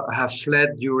America, have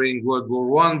fled during World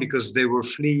War I because they were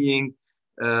fleeing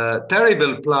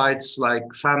terrible plights like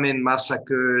famine,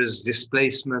 massacres,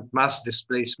 displacement, mass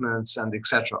displacements, and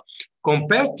etc.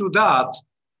 Compared to that,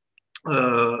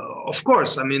 of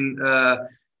course, I mean,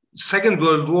 Second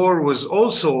World War was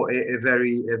also a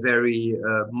very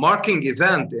marking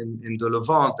event in the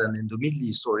Levant and in the Middle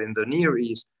East or in the Near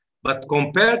East. But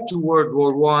compared to World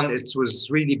War I, it was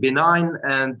really benign.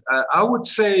 And I would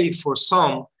say for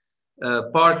some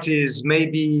parties,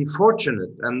 maybe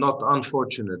fortunate and not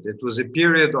unfortunate. It was a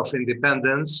period of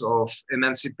independence, of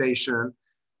emancipation,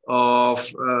 of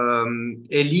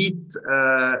elite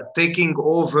taking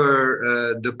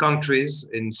over the countries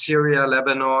in Syria,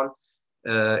 Lebanon,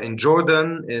 in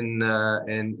Jordan, in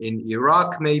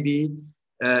Iraq, maybe.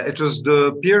 It was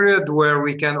the period where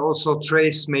we can also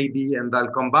trace maybe, and I'll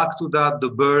come back to that,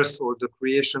 the birth or the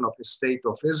creation of a state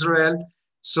of Israel.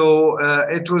 So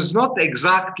it was not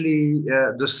exactly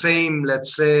the same,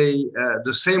 let's say,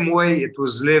 the same way it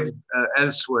was lived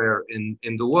elsewhere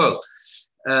in the world.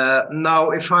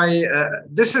 Now, if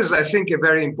this is, I think, a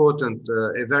very important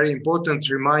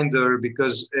reminder,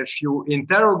 because if you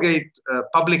interrogate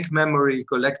public memory,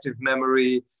 collective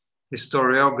memory,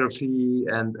 historiography,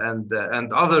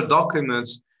 and other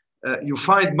documents, you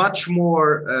find much more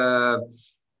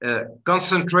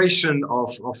concentration of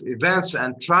events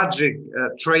and tragic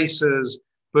traces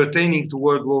pertaining to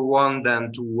World War I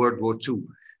than to World War II.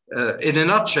 In a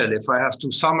nutshell, if I have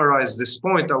to summarize this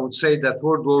point, I would say that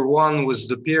World War I was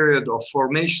the period of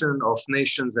formation of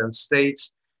nations and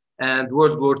states, and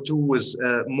World War II was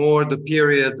more the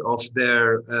period of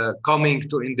their coming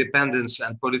to independence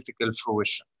and political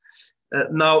fruition.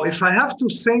 Now, if I have to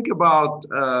think about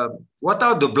what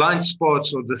are the blind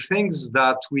spots or the things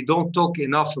that we don't talk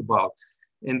enough about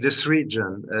in this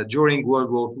region during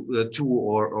World War II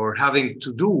or having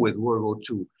to do with World War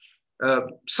II,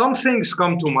 some things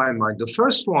come to my mind. The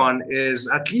first one is,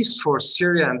 at least for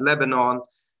Syria and Lebanon,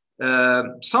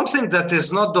 something that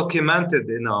is not documented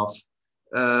enough,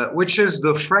 which is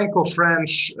the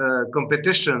Franco-French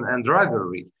competition and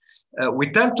rivalry.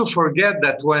 We tend to forget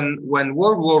that when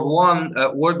World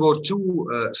War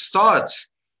II starts,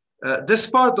 this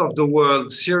part of the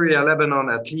world, Syria, Lebanon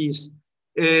at least,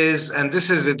 is, and this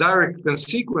is a direct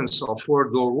consequence of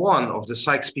World War I, of the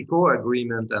Sykes-Picot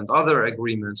Agreement and other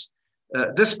agreements,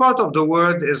 this part of the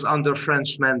world is under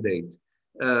French mandate.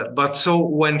 But so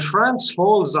when France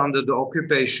falls under the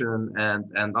occupation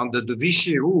and under the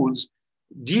Vichy rules,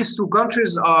 these two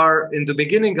countries are in the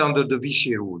beginning under the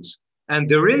Vichy rules. And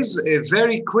there is a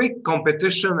very quick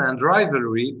competition and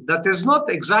rivalry that is not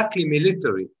exactly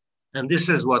military. And this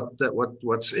is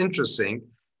what's interesting,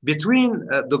 between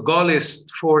the Gaullist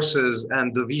forces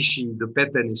and the Vichy, the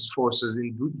Pétainist forces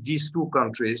in these two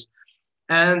countries.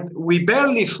 And we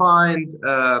barely find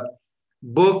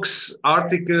books,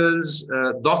 articles,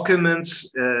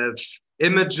 documents,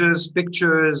 images,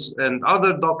 pictures, and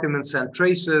other documents and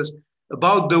traces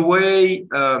about the way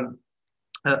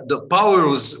the power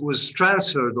was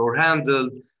transferred or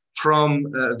handled from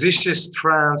Vichyist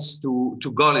France to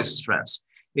Gaullist France.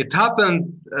 It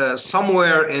happened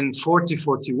somewhere in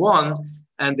 40-41,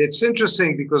 and it's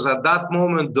interesting because at that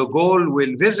moment, de Gaulle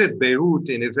will visit Beirut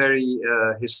in a very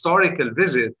historical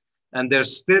visit, and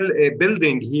there's still a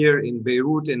building here in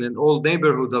Beirut, in an old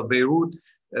neighborhood of Beirut,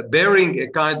 bearing a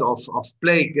kind of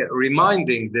plaque,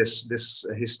 reminding this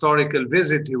historical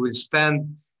visit. He will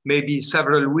spend maybe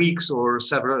several weeks or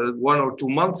 1 or 2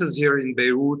 months here in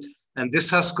Beirut. And this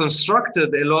has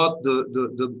constructed a lot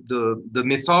the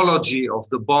mythology of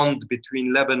the bond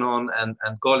between Lebanon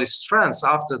and Gaullist France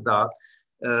after that.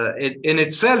 In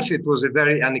itself, it was a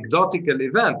very anecdotal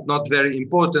event, not very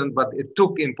important, but it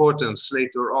took importance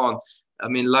later on. I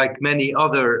mean, like many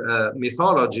other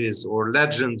mythologies or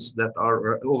legends that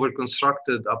are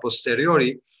overconstructed a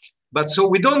posteriori. But so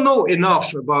we don't know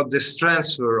enough about this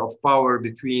transfer of power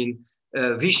between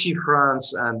Vichy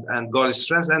France and Gaullist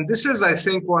France. And this is, I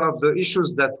think, one of the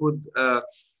issues that would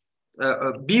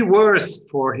be worth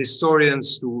for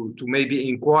historians to maybe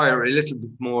inquire a little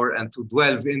bit more and to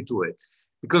delve into it.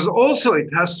 Because also it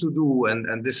has to do,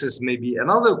 and this is maybe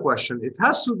another question, it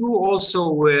has to do also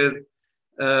with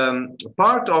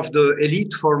part of the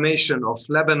elite formation of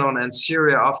Lebanon and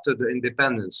Syria after the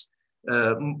independence.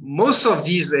 Most of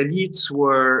these elites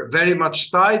were very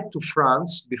much tied to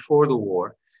France before the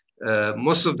war.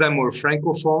 Most of them were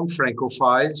Francophone,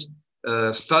 Francophiles,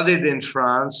 studied in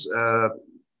France,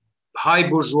 high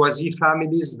bourgeoisie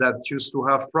families that used to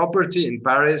have property in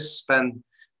Paris, spent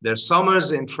their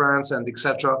summers in France, and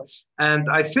etc. And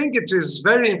I think it is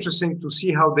very interesting to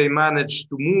see how they managed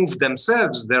to move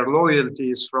themselves, their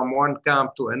loyalties from one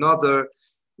camp to another,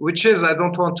 which is, I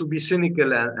don't want to be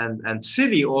cynical and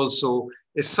silly also,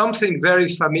 is something very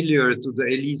familiar to the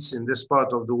elites in this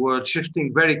part of the world,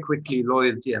 shifting very quickly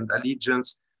loyalty and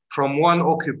allegiance from one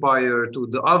occupier to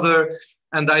the other.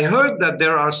 And I heard that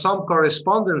there are some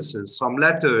correspondences, some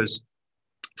letters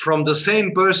from the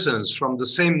same persons, from the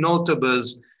same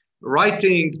notables,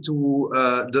 writing to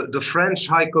the French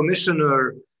High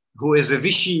Commissioner, who is a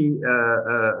Vichy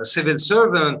civil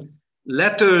servant,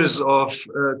 letters of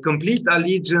complete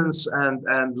allegiance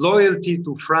and loyalty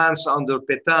to France under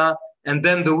Pétain, and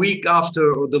then the week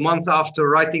after or the month after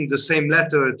writing the same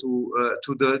letter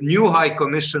to the new High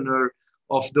Commissioner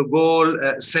of de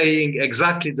Gaulle, saying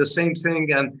exactly the same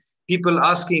thing, and people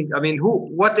asking, I mean,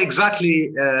 what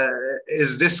exactly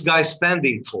is this guy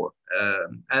standing for?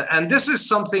 And this is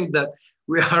something that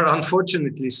we are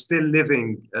unfortunately still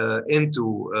living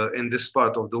into in this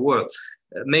part of the world.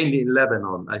 Mainly in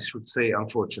Lebanon, I should say,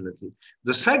 unfortunately.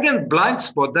 The second blind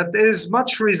spot that is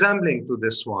much resembling to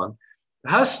this one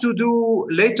has to do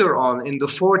later on in the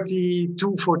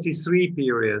 42-43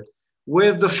 period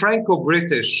with the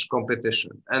Franco-British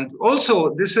competition. And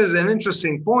also, this is an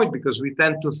interesting point because we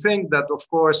tend to think that, of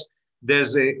course,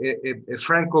 there's a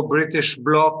Franco-British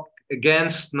bloc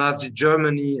against Nazi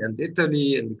Germany and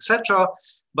Italy and etc.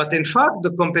 But in fact,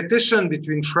 the competition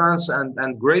between France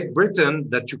and Great Britain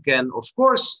that you can, of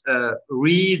course,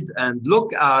 read and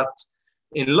look at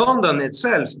in London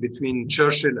itself between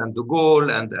Churchill and de Gaulle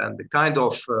and the kind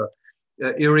of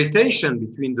irritation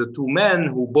between the two men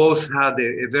who both had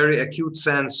a very acute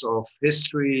sense of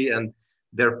history and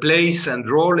their place and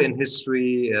role in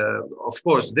history, of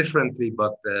course, differently,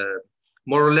 but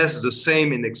more or less the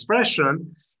same in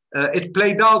expression, it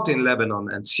played out in Lebanon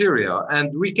and Syria.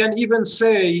 And we can even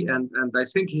say, and I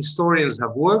think historians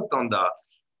have worked on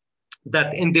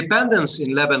that independence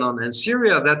in Lebanon and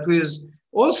Syria, that was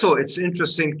also, it's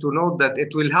interesting to note that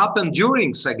it will happen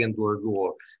during Second World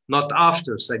War, not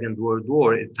after Second World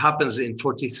War. It happens in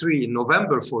 43, in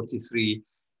November 43.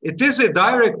 It is a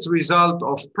direct result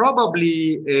of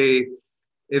probably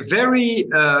a very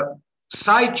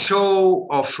sideshow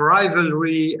of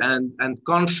rivalry and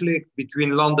conflict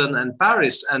between London and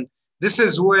Paris. And this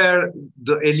is where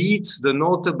the elites, the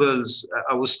notables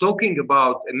I was talking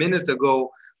about a minute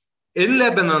ago, in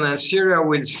Lebanon and Syria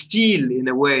will steal, in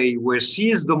a way, will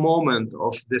seize the moment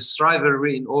of this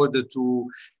rivalry in order to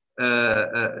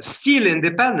steal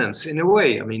independence, in a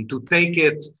way. I mean, to take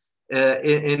it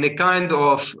in a kind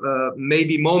of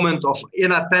maybe moment of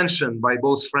inattention by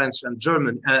both France and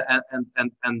Germany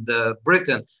and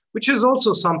Britain, which is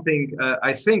also something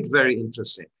I think very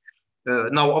interesting.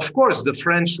 Now, of course, the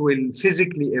French will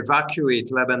physically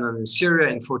evacuate Lebanon and Syria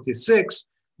in 46,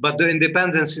 but the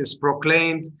independence is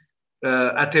proclaimed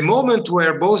at a moment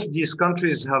where both these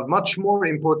countries have much more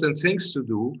important things to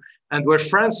do, and where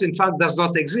France, in fact, does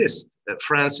not exist.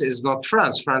 France is not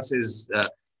France. France is,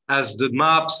 as the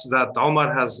maps that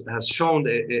Omar has shown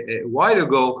a while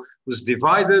ago, was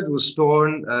divided, was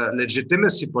torn,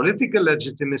 legitimacy, political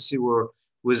legitimacy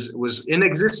was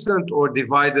inexistent or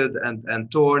divided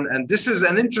and torn. And this is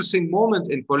an interesting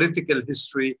moment in political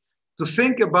history to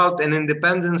think about an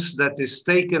independence that is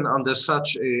taken under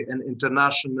such an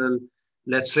international,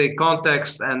 let's say,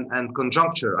 context and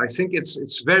conjuncture. I think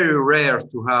it's very rare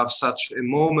to have such a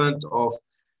moment of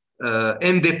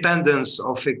independence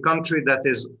of a country that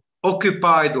is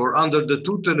occupied or under the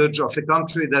tutelage of a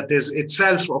country that is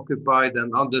itself occupied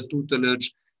and under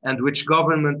tutelage, and which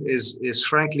government is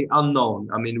frankly unknown.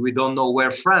 I mean, we don't know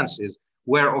where France is,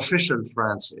 where official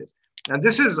France is. And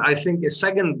this is, I think, a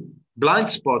second blind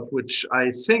spot, which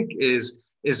I think is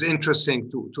interesting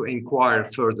to inquire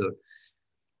further.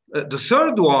 The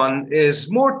third one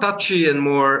is more touchy and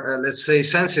more, let's say,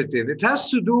 sensitive. It has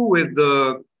to do with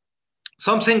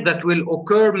something that will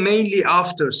occur mainly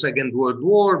after Second World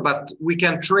War, but we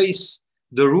can trace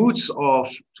the roots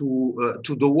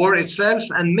to the war itself,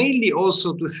 and mainly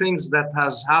also to things that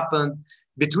has happened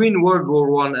between World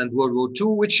War I and World War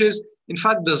II, which is, in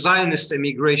fact, the Zionist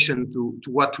immigration to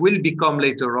what will become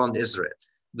later on Israel,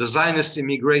 the Zionist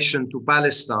immigration to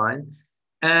Palestine,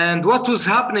 and what was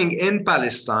happening in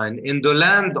Palestine, in the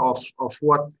land of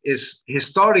what is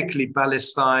historically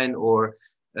Palestine, or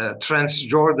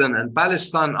Transjordan and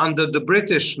Palestine, under the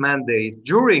British mandate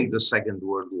during the Second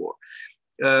World War.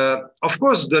 Of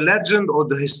course, the legend or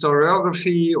the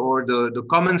historiography or the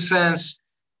common sense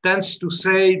tends to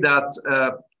say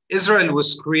that Israel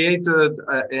was created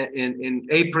in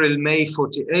April, May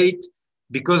 48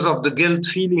 because of the guilt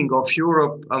feeling of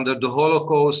Europe under the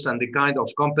Holocaust and the kind of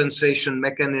compensation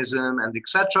mechanism and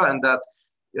etc. And that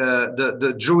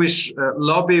the Jewish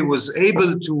lobby was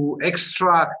able to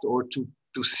extract or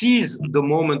to seize the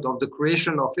moment of the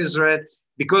creation of Israel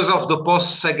because of the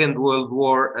post-Second World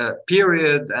War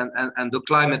period and the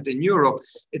climate in Europe.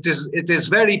 It is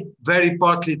very, very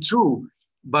partly true,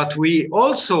 but we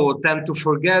also tend to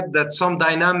forget that some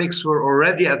dynamics were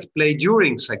already at play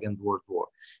during Second World War.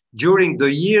 During the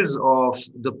years of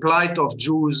the plight of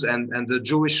Jews and the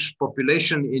Jewish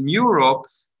population in Europe,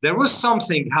 there was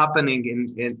something happening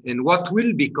in what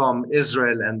will become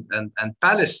Israel and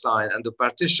Palestine and the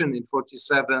partition in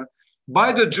 47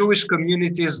 by the Jewish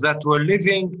communities that were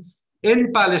living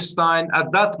in Palestine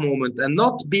at that moment and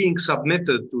not being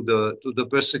submitted to the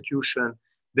persecution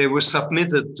they were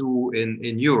submitted to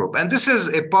in Europe. And this is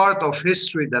a part of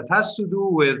history that has to do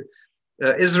with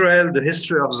Israel, the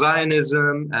history of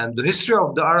Zionism, and the history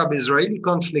of the Arab-Israeli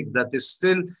conflict that is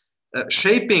still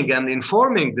shaping and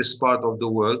informing this part of the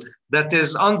world, that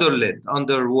is underlit,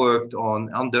 underworked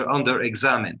on,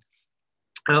 under-examined.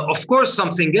 Of course,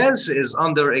 something else is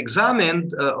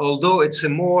under-examined, although it's a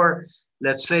more,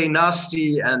 let's say,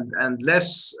 nasty and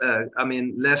less,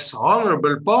 less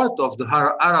honorable part of the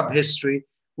Arab history,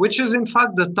 which is in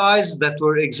fact the ties that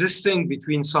were existing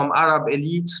between some Arab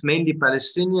elites, mainly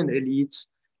Palestinian elites,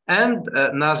 and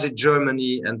Nazi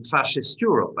Germany and fascist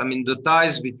Europe. I mean, the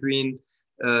ties between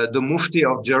the Mufti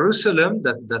of Jerusalem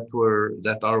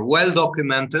that are well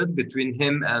documented between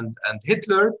him and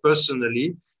Hitler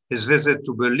personally, his visit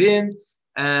to Berlin,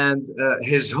 and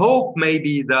his hope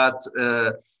maybe that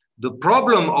the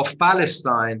problem of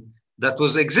Palestine that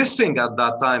was existing at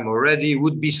that time already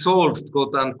would be solved,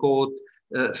 quote unquote,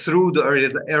 through the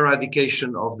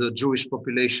eradication of the Jewish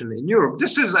population in Europe.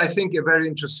 This is, I think, a very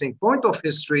interesting point of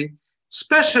history,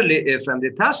 especially if, and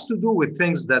it has to do with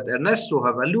things that Ernesto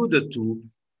have alluded to,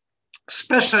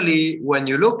 especially when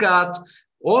you look at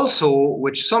also,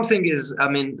 which is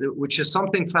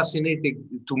something fascinating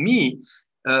to me,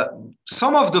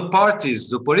 some of the parties,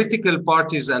 the political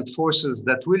parties and forces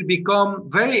that will become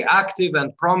very active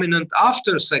and prominent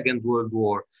after Second World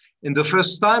War, in the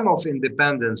first time of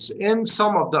independence in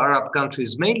some of the Arab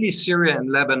countries, mainly Syria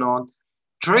and Lebanon,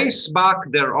 trace back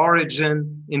their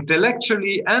origin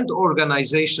intellectually and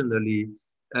organizationally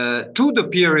to the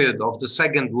period of the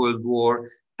Second World War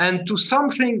and to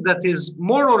something that is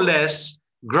more or less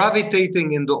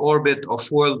gravitating in the orbit of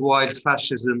worldwide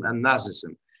fascism and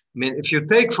Nazism. I mean, if you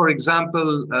take, for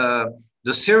example,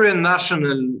 the Syrian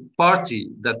National Party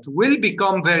that will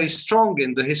become very strong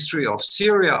in the history of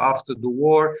Syria after the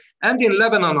war and in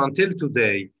Lebanon until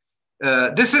today,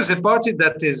 this is a party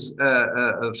that is,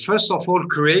 first of all,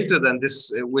 created, and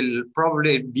this will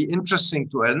probably be interesting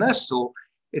to Ernesto.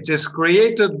 It is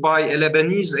created by a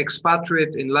Lebanese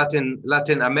expatriate in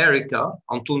Latin America,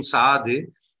 Antoun Saadi,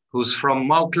 who's from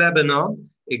Mount Lebanon,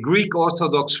 a Greek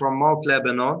Orthodox from Mount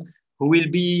Lebanon, who will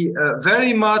be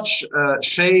very much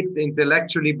shaped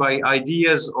intellectually by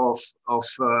ideas of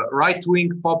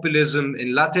right-wing populism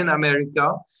in Latin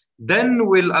America, then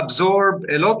will absorb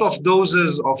a lot of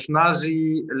doses of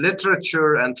Nazi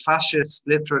literature and fascist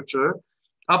literature,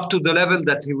 up to the level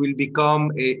that he will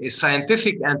become a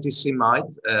scientific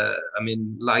anti-Semite,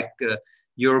 like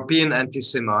European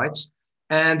anti-Semites.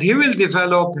 And he will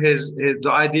develop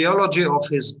the ideology of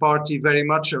his party very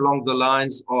much along the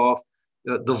lines of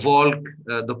the Volk,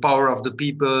 the power of the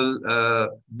people,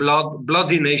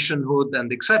 bloody nationhood,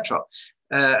 and etc.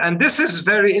 And this is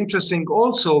very interesting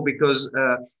also because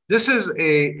this is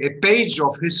a page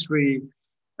of history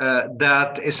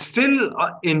that is still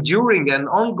enduring and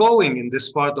ongoing in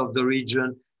this part of the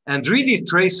region and really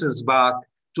traces back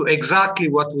to exactly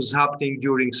what was happening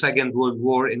during Second World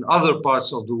War in other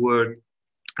parts of the world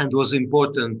and was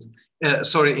imported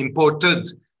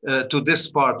to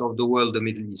this part of the world, the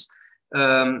Middle East.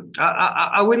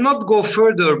 I will not go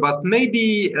further, but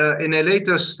maybe in a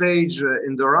later stage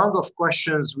in the round of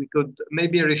questions, we could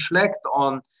maybe reflect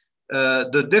on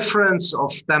the difference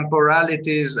of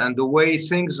temporalities and the way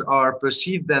things are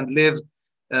perceived and lived,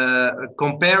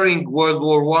 comparing World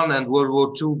War I and World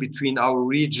War II between our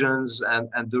regions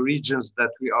and the regions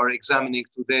that we are examining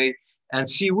today, and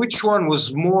see which one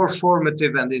was more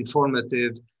formative and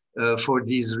informative for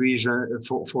these regions,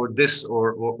 for this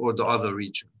or the other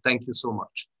region. Thank you so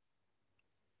much.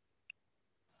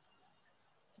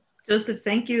 Joseph,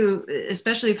 thank you,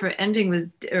 especially for ending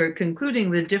with or concluding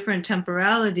with different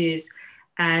temporalities.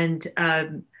 And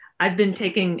I've been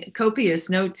taking copious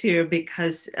notes here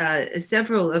because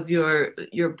several of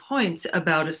your points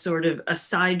about a sort of a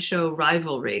sideshow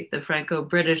rivalry, the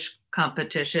Franco-British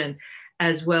competition,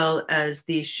 as well as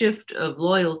the shift of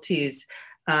loyalties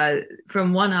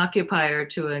from one occupier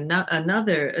to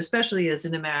another, especially as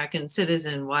an American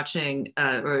citizen watching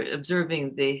or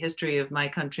observing the history of my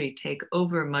country take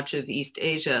over much of East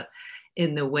Asia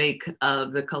in the wake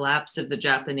of the collapse of the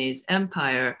Japanese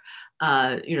Empire.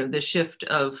 The shift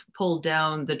of pull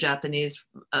down the Japanese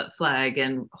flag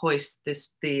and hoist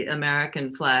the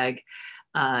American flag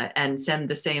and send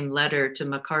the same letter to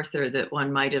MacArthur that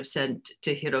one might have sent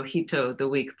to Hirohito the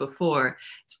week before.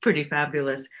 It's pretty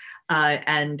fabulous.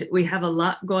 And we have a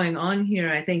lot going on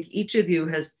here. I think each of you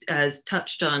has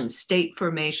touched on state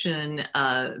formation,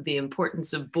 the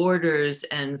importance of borders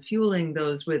and fueling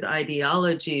those with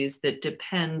ideologies that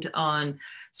depend on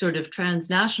sort of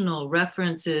transnational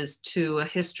references to a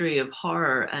history of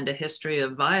horror and a history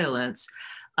of violence,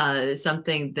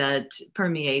 something that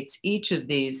permeates each of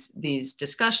these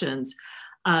discussions.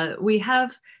 We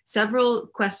have several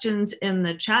questions in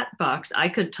the chat box. I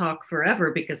could talk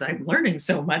forever because I'm learning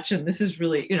so much, and this is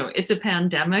really, it's a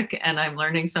pandemic and I'm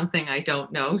learning something I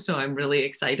don't know, so I'm really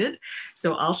excited.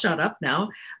 So I'll shut up now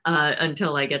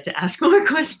until I get to ask more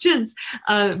questions.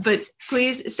 But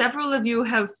please, several of you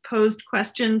have posed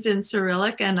questions in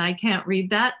Cyrillic and I can't read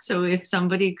that. So if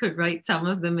somebody could write some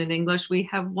of them in English, we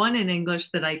have one in English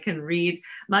that I can read.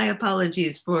 My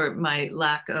apologies for my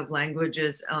lack of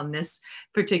languages on this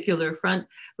particular front.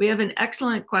 We have an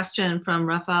excellent question from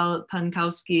Rafał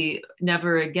Pankowski,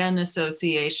 Never Again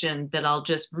Association, that I'll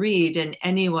just read and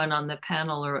anyone on the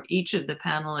panel or each of the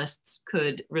panelists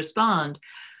could respond.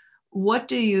 What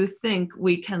do you think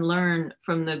we can learn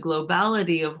from the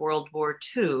globality of World War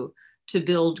II to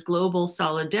build global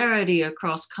solidarity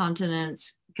across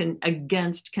continents,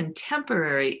 against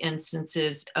contemporary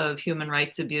instances of human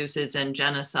rights abuses and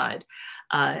genocide.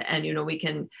 And we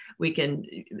can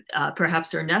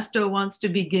perhaps Ernesto wants to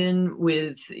begin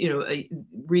with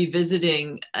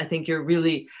revisiting, I think, your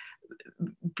really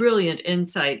brilliant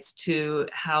insights to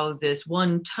how this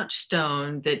one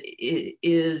touchstone that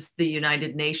is the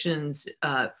United Nations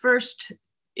first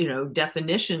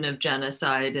definition of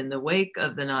genocide in the wake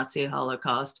of the Nazi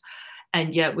Holocaust.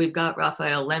 And yet we've got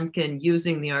Raphael Lemkin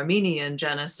using the Armenian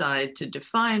genocide to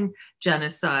define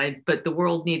genocide, but the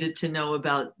world needed to know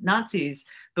about Nazis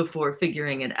before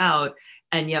figuring it out.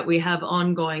 And yet we have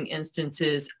ongoing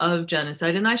instances of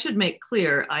genocide. And I should make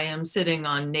clear, I am sitting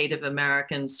on Native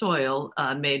American soil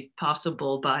made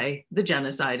possible by the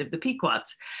genocide of the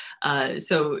Pequots.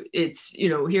 So it's,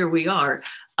 here we are.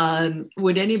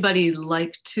 Would anybody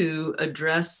like to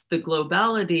address the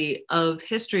globality of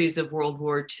histories of World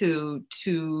War II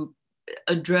to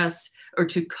address or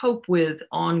to cope with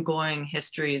ongoing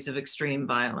histories of extreme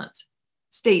violence?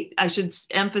 I should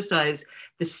emphasize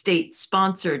the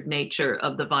state-sponsored nature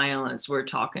of the violence we're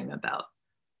talking about.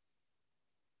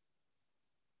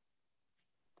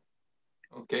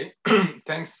 Okay,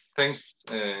 thanks,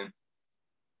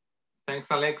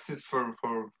 Alexis, for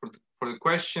the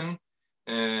question.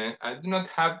 I do not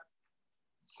have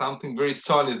something very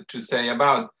solid to say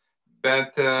about,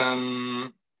 but I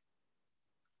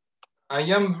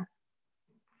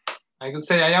could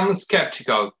say I am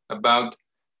skeptical about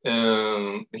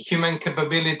the human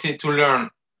capability to learn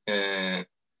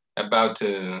about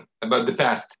the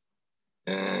past.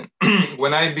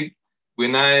 When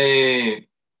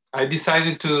I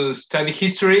decided to study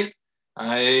history,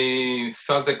 I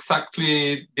felt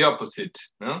exactly the opposite.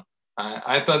 No?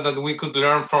 I thought that we could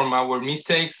learn from our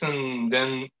mistakes and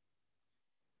then,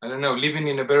 I don't know, living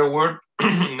in a better world.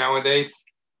 Nowadays,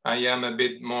 I am a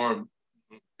bit more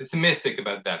pessimistic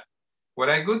about that. What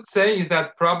I could say is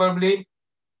that probably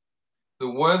the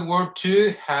World War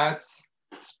II has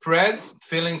spread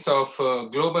feelings of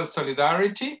global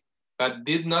solidarity, but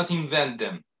did not invent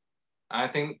them. I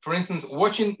think, for instance,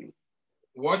 watching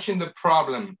the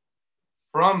problem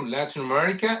from Latin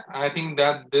America, I think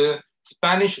that the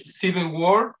Spanish Civil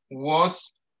War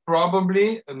was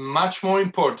probably much more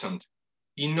important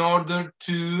in order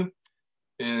to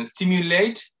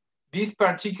stimulate these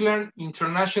particular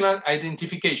international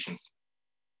identifications.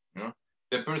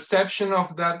 The perception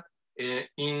of that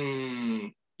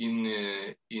in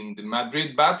the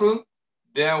Madrid battle,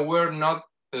 there were not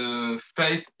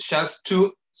faced just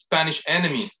two Spanish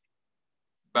enemies,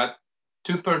 but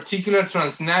two particular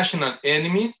transnational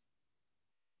enemies,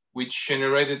 which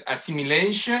generated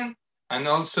assimilation and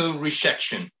also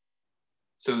rejection.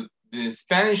 So the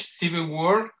Spanish Civil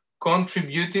War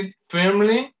contributed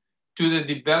firmly to the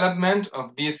development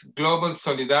of these global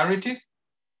solidarities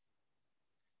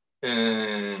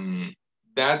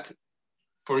that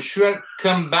for sure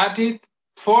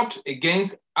fought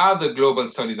against other global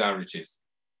solidarities.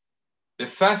 The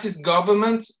fascist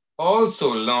governments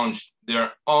also launched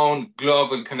their own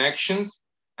global connections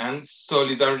and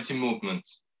solidarity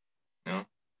movements.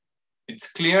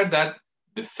 It's clear that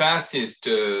the fascist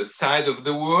side of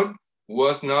the world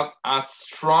was not as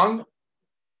strong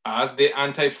as the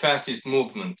anti-fascist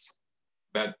movements.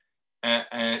 But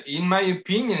in my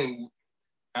opinion,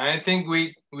 I think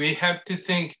we have to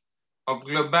think of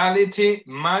globality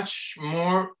much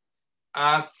more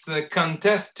as a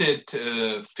contested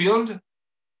field,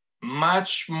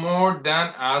 much more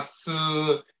than as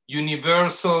a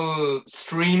universal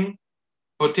stream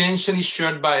potentially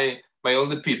shared by all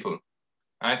the people.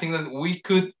 I think that we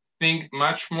could think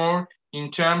much more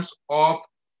in terms of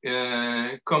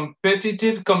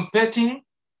competing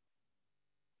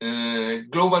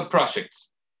global projects,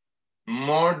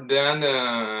 more than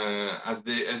as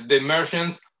the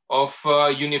emergence of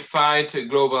unified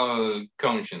global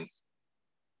conscience.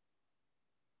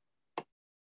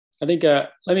 I think,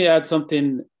 let me add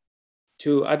something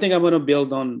to, I think I'm going to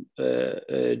build on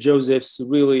Joseph's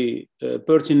really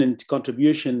pertinent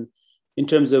contribution in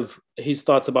terms of his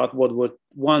thoughts about World War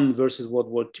I versus World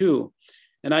War II.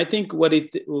 And I think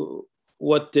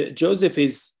what Joseph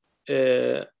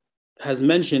has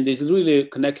mentioned is really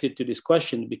connected to this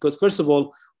question, because first of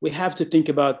all, we have to think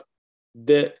about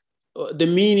the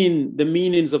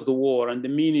meanings of the war and the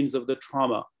meanings of the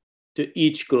trauma to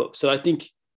each group. So I think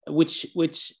which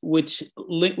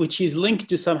is linked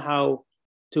to somehow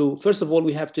to, first of all,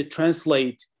 we have to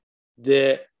translate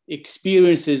the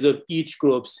experiences of each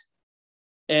groups,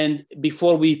 and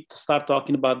before we start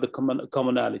talking about the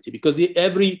commonality, because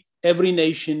every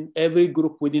nation, every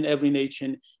group within every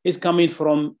nation is coming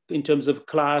from, in terms of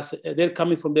class, they're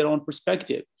coming from their own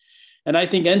perspective. And I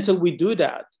think until we do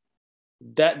that,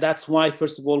 that's why,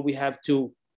 first of all, we have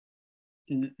to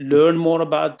learn more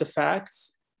about the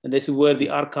facts. And this is where the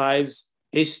archives,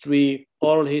 history,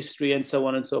 oral history, and so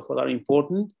on and so forth are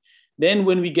important. Then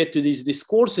when we get to these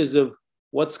discourses of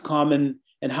what's common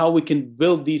and how we can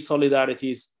build these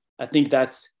solidarities, I think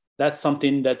that's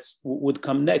something that would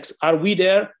come next. Are we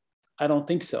there? I don't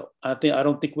think so. I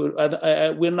don't think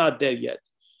we're not there yet.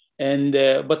 And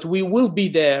but we will be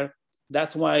there.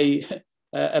 That's why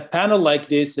a panel like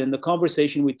this and the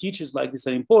conversation with teachers like this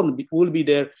are important. We'll be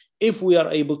there if we are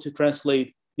able to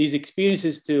translate these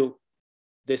experiences to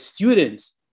the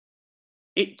students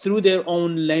through their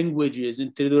own languages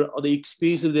and through the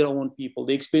experience of their own people,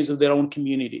 the experience of their own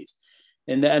communities.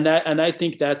 And I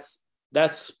think that's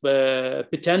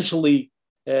potentially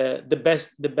the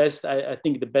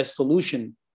best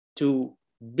solution to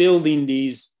building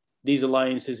these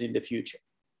alliances in the future.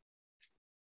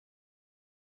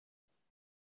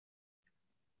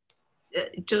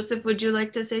 Joseph, would you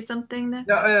like to say something there?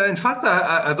 Yeah, in fact,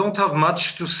 I don't have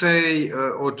much to say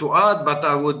or to add, but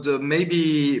I would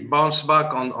maybe bounce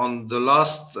back on the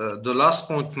last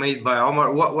point made by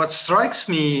Omar. What strikes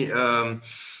me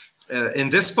in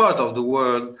this part of the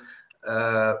world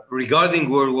regarding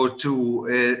World War II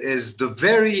is the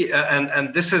very,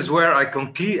 and this is where I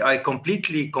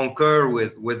completely concur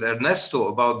with Ernesto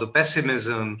about the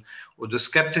pessimism or the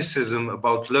skepticism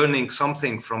about learning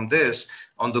something from this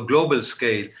on the global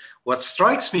scale. What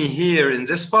strikes me here in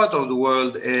this part of the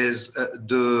world is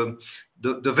the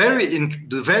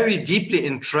very deeply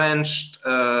entrenched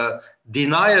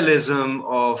denialism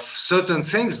of certain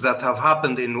things that have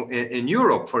happened in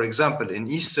Europe, for example, in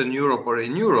Eastern Europe or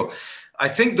in Europe. I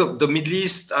think the Middle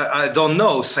East, I don't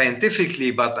know scientifically,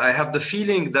 but I have the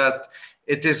feeling that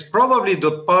it is probably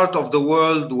the part of the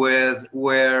world where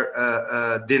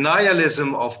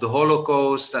denialism of the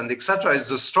Holocaust and etc. is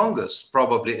the strongest,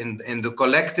 probably in the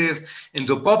collective, in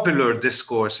the popular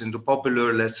discourse, in the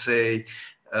popular, let's say,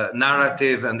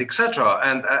 narrative and etc.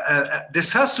 And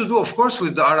this has to do, of course,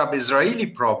 with the Arab-Israeli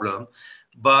problem,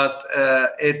 but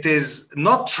it is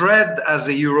not read as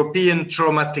a European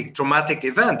traumatic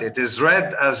event. It is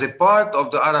read as a part of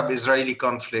the Arab-Israeli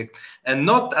conflict and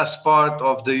not as part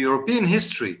of the European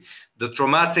history, the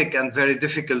traumatic and very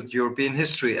difficult European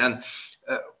history. And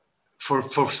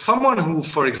for someone who,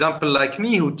 for example, like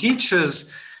me, who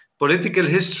teaches political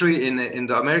history in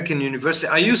the American university.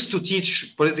 I used to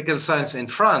teach political science in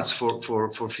France for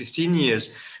 15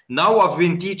 years. Now I've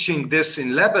been teaching this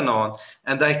in Lebanon,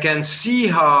 and I can see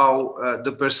how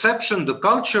the perception, the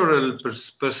cultural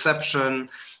perception,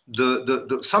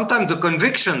 sometimes the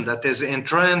conviction that is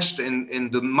entrenched in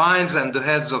the minds and the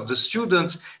heads of the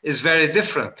students is very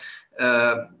different.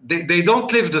 They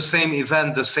don't live the same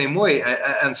event the same way,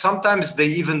 and sometimes they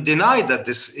even deny that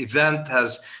this event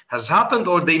has happened,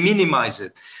 or they minimize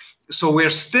it. So we're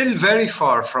still very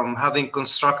far from having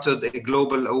constructed a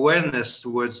global awareness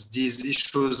towards these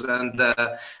issues, and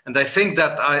I think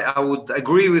that I would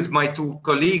agree with my two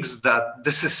colleagues that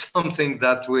this is something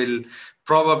that will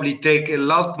probably take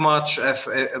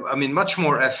much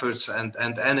more efforts and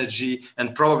energy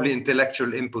and probably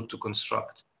intellectual input to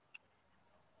construct.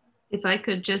 If I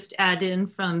could just add in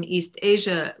from East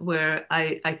Asia, where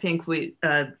I think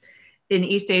in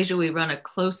East Asia, we run a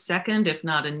close second, if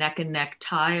not a neck and neck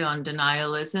tie on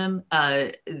denialism.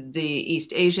 The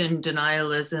East Asian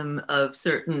denialism of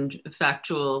certain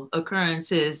factual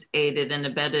occurrences aided and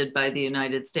abetted by the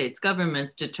United States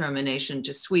government's determination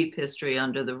to sweep history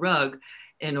under the rug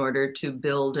in order to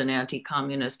build an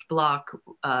anti-communist bloc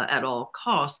at all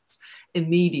costs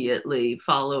immediately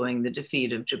following the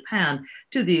defeat of Japan,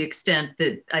 to the extent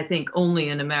that I think only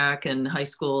in American high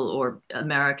school or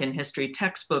American history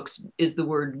textbooks is the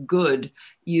word good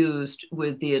used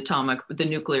with the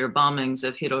nuclear bombings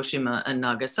of Hiroshima and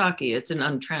Nagasaki. It's an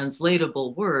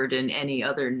untranslatable word in any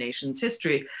other nation's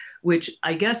history, which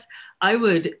I guess I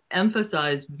would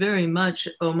emphasize very much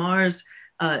Omar's,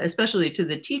 especially to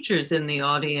the teachers in the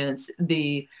audience,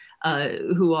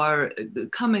 who are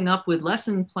coming up with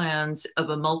lesson plans of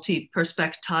a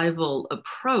multi-perspectival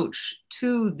approach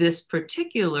to this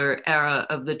particular era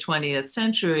of the 20th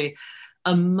century,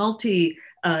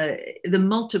 the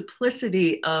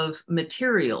multiplicity of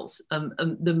materials,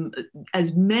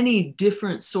 as many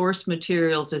different source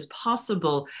materials as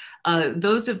possible.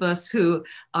 Those of us who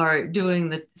are doing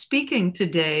the speaking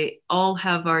today all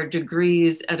have our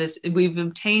degrees we've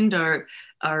obtained our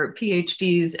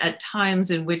PhDs at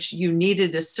times in which you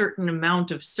needed a certain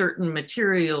amount of certain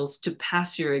materials to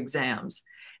pass your exams.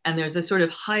 And there's a sort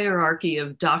of hierarchy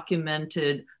of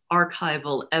documented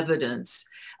archival evidence.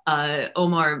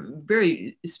 Omar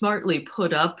very smartly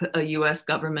put up a US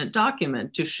government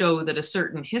document to show that a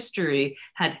certain history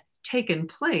had taken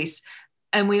place.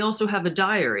 And we also have a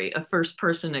diary, a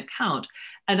first-person account.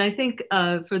 And I think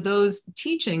for those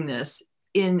teaching this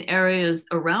in areas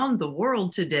around the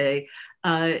world today,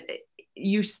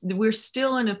 we're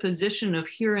still in a position of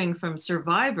hearing from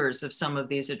survivors of some of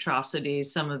these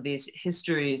atrocities, some of these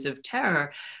histories of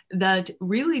terror that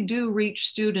really do reach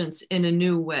students in a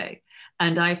new way.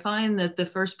 And I find that the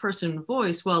first person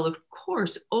voice, while of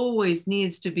course always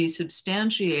needs to be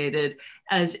substantiated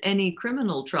as any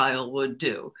criminal trial would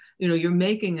do, you know, you're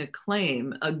making a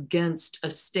claim against a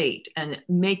state, and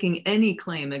making any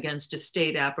claim against a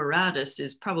state apparatus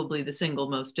is probably the single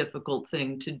most difficult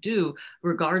thing to do,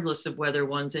 regardless of whether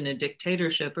one's in a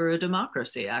dictatorship or a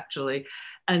democracy, actually.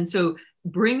 And so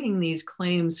bringing these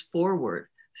claims forward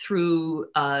through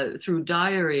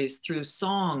diaries, through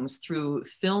songs, through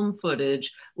film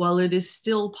footage, while it is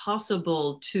still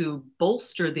possible to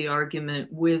bolster the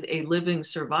argument with a living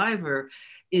survivor,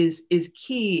 is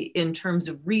key in terms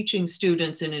of reaching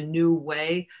students in a new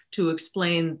way to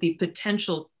explain the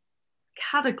potential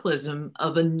cataclysm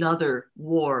of another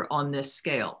war on this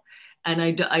scale. And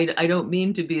I don't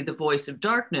mean to be the voice of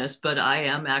darkness, but I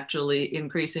am actually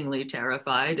increasingly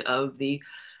terrified of the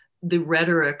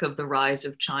rhetoric of the rise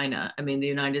of China. I mean, the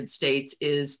United States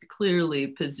is clearly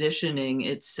positioning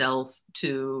itself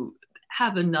to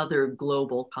have another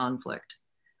global conflict.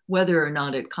 Whether or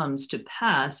not it comes to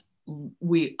pass,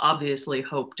 we obviously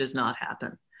hope does not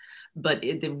happen. But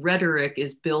the rhetoric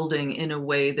is building in a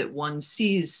way that one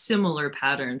sees similar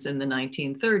patterns in the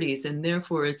 1930s. And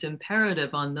therefore, it's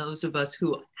imperative on those of us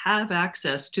who have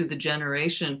access to the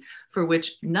generation for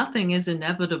which nothing is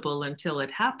inevitable until it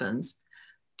happens,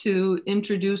 to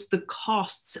introduce the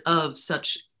costs of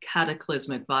such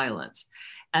cataclysmic violence.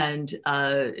 And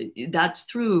that's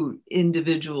through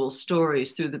individual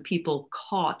stories, through the people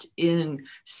caught in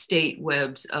state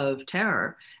webs of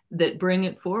terror that bring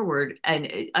it forward.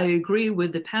 And I agree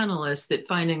with the panelists that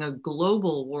finding a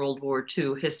global World War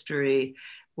II history,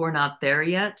 we're not there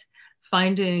yet.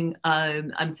 Finding,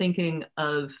 I'm thinking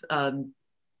of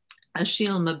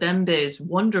Achille Mbembe's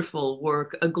wonderful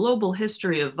work, A Global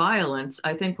History of Violence.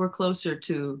 I think we're closer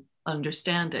to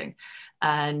understanding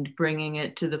and bringing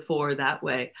it to the fore that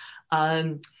way.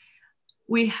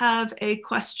 We have a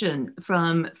question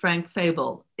from Frank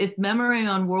Fable. If memory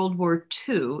on World War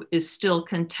II is still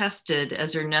contested,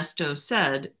 as Ernesto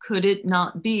said, could it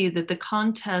not be that the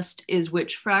contest is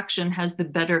which fraction has the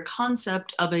better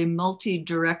concept of a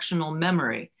multi-directional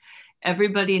memory?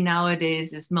 Everybody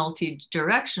nowadays is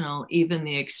multi-directional, even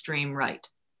the extreme right.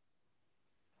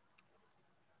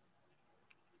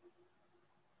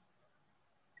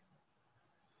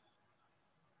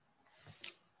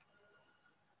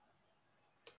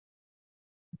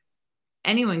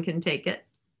 Anyone can take it.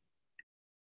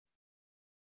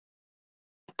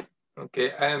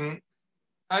 Okay,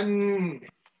 I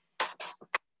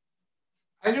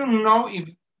don't know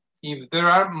if there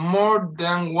are more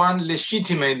than one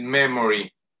legitimate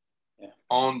memory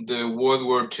on the World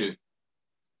War II.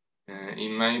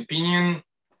 In my opinion,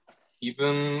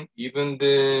 even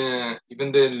the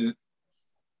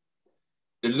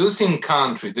losing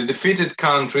countries, the defeated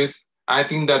countries, I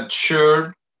think that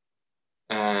shared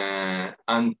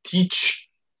and teach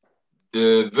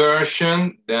the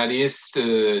version that is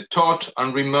taught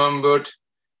and remembered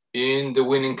in the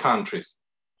winning countries.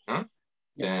 I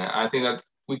think that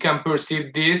we can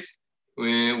perceive this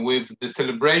with the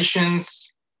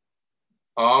celebrations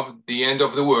of the end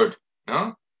of the world,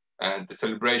 no? The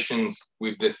celebrations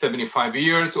with the 75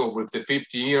 years or with the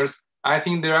 50 years. I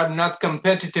think there are not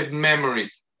competitive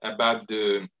memories about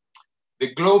the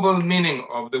global meaning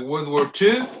of the World War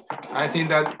II. I think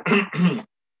that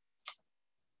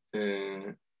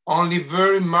only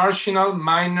very marginal,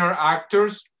 minor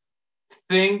actors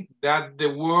think that the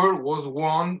war was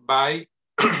won by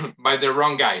by the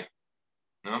wrong guy,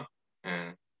 no?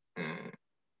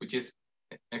 Which is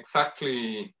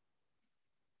exactly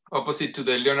opposite to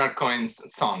the Leonard Cohen's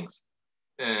songs.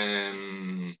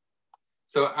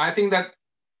 So I think that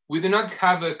we do not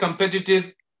have a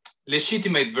competitive,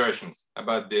 legitimate versions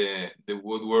about the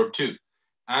World War II.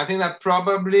 I think that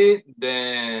probably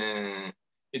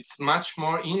it's much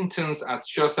more intense, as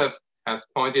Joseph has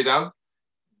pointed out,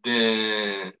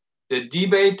 the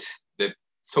debate, the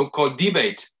so-called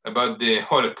debate about the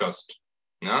Holocaust.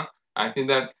 No, I think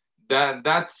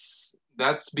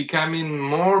that's becoming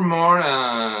more and more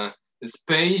a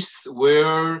space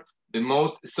where the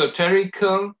most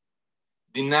esoterical,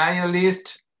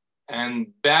 denialist, and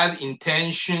bad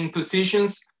intention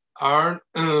positions are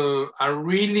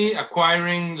really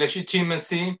acquiring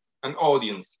legitimacy and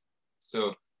audience.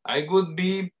 So I would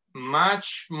be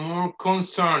much more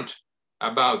concerned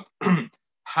about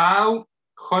how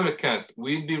Holocaust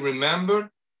will be remembered,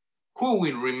 who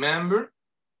will remember,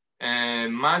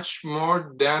 and much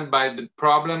more than by the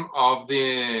problem of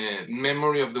the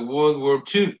memory of the World War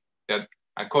II, that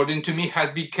according to me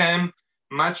has become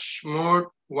much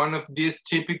more one of these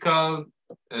typical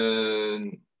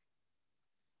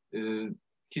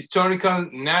historical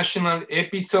national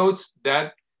episodes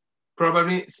that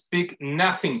probably speak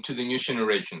nothing to the new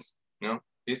generations. You know,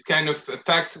 these kind of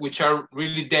facts which are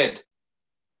really dead.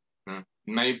 In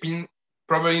my opinion,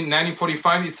 probably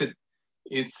 1945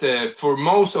 it's for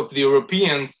most of the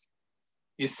Europeans,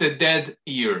 it's a dead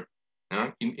year.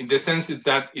 In the sense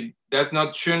that it does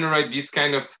not generate this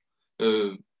kind of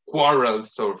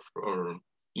quarrels or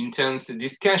intense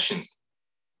discussions.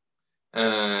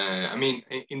 I mean,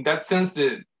 in that sense,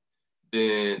 the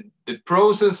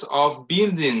process of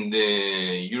building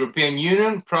the European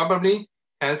Union probably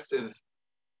has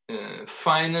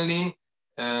finally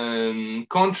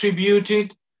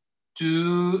contributed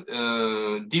to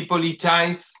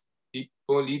depoliticize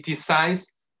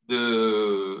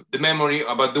the memory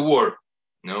about the war.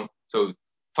 No, so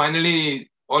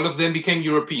finally all of them became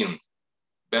Europeans,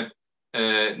 but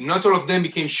not all of them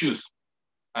became Jews,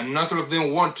 and not all of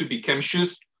them want to become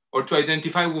Jews or to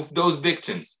identify with those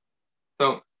victims.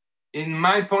 So,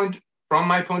 from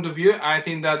my point of view, I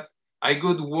think that I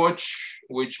could watch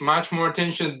with much more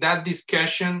attention that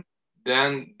discussion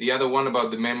than the other one about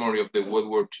the memory of the World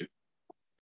War II.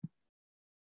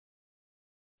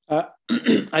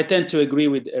 I tend to agree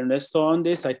with Ernesto on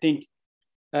this. I think,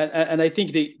 and I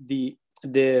think the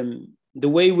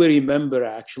way we remember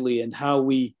actually and how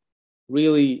we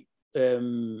really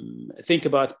think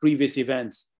about previous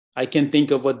events. I can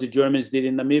think of what the Germans did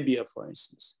in Namibia, for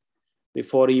instance,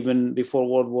 before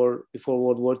World War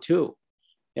II,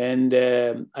 and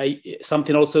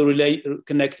something also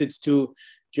connected to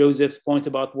Joseph's point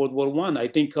about World War I. I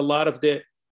think a lot of the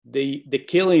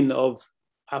killing of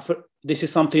this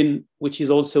is something which is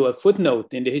also a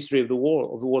footnote in the history of the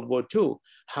World War II.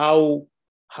 How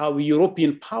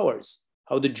European powers,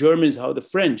 how the Germans, how the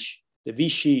French, the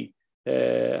Vichy,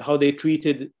 how they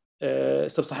treated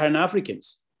sub-Saharan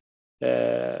Africans,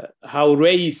 how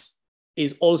race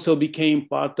is also became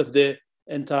part of the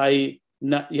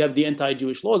you have the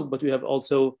anti-Jewish laws, but you have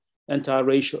also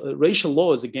racial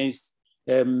laws against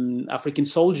African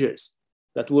soldiers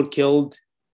that were killed,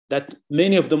 that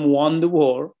many of them won the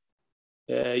war.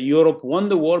 Europe won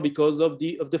the war because of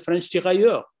the French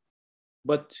tirailleurs,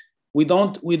 but we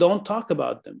don't talk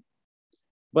about them.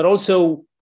 But also,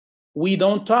 we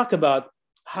don't talk about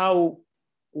how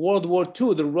World War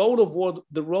II, the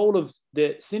role of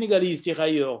the Senegalese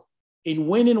tirailleurs in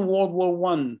winning World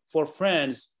War I for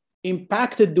France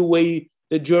impacted the way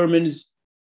the Germans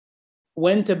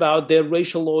went about their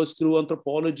racial laws through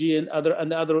anthropology and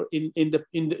other in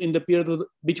the period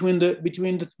between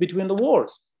the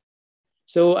wars.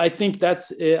 So I think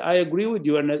that's I agree with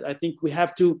you, and I think we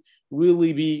have to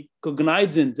really be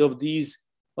cognizant of these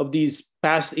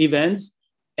past events,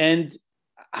 and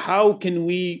how can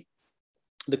we?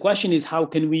 The question is, how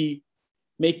can we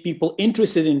make people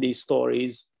interested in these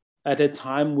stories at a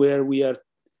time where we are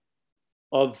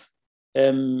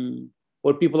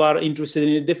where people are interested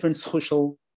in different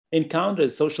social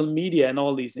encounters, social media, and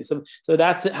all these things. So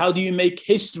that's it. How do you make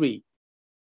history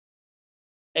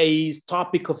a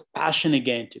topic of passion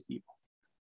again to people?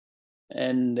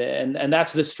 And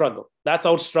that's the struggle. That's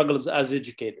our struggle as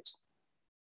educators.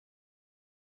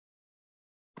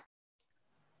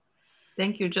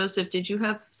 Thank you, Joseph. Did you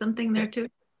have something there too?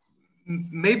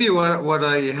 Maybe what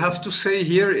I have to say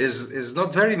here is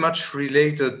not very much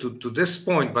related to this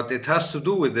point, but it has to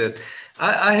do with it.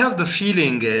 I have the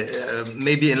feeling,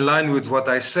 maybe in line with what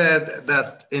I said,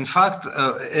 that in fact,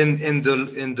 in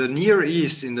the Near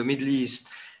East, in the Middle East,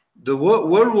 the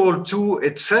World War II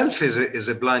itself is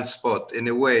a blind spot in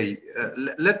a way.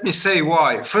 Let me say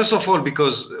why. First of all,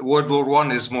 because World War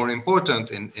I is more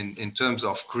important in terms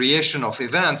of creation of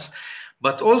events,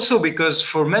 but also because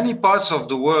for many parts of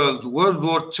the world, World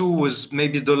War II was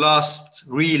maybe the last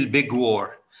real big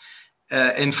war.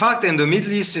 In fact, in the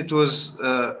Middle East, it was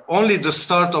only the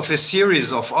start of a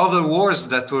series of other wars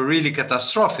that were really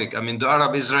catastrophic. I mean, the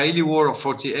Arab-Israeli War of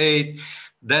 48,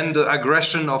 then the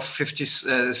aggression of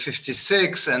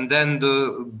 56, and then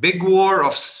the big war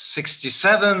of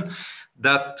 67,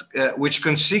 that which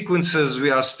consequences we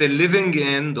are still living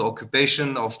in, the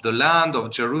occupation of the land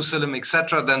of Jerusalem,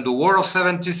 etc., then the war of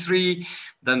 73,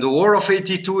 then the war of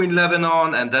 82 in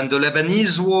Lebanon, and then the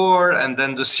Lebanese war, and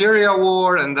then the Syria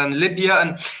war, and then Libya.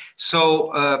 And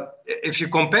so if you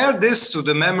compare this to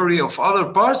the memory of other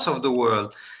parts of the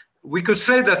world, we could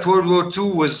say that World War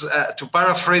II was, to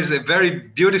paraphrase a very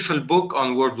beautiful book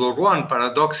on World War I,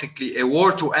 paradoxically, a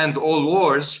war to end all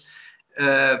wars.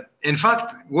 In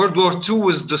fact, World War II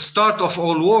was the start of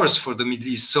all wars for the Middle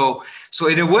East. So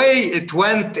in a way, it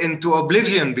went into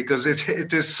oblivion because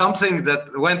it is something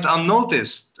that went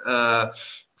unnoticed.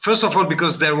 First of all,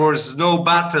 because there was no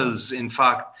battles, in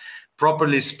fact,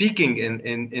 properly speaking,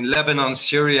 in Lebanon,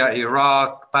 Syria,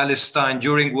 Iraq, Palestine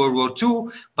during World War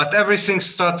II, but everything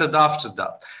started after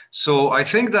that. So I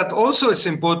think that also it's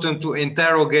important to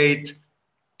interrogate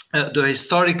the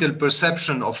historical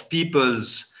perception of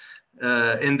peoples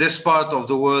in this part of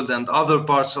the world and other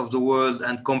parts of the world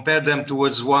and compare them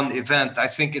towards one event. I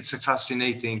think it's a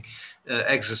fascinating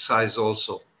exercise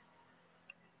also.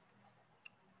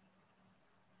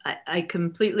 I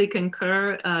completely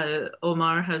concur.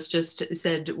 Omar has just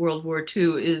said World War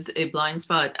II is a blind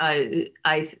spot. I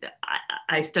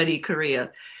study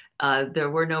Korea. There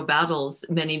were no battles.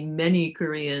 Many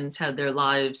Koreans had their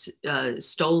lives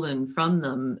stolen from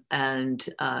them and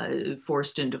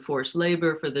forced into forced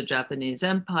labor for the Japanese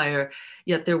Empire.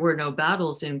 Yet there were no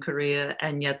battles in Korea,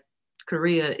 and yet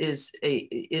Korea is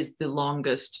the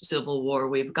longest civil war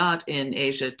we've got in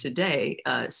Asia today,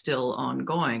 still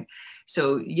ongoing.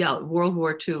 So yeah, World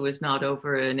War II was not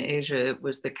over in Asia. It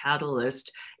was the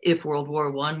catalyst. If World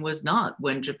War I was not,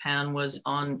 when Japan was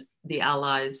on the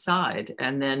Allies' side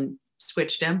and then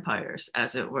switched empires,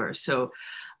 as it were. So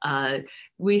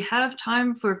we have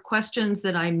time for questions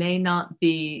that I may not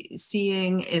be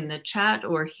seeing in the chat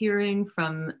or hearing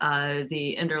from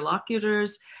the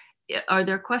interlocutors. Are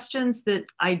there questions that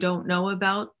I don't know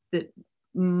about that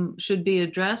should be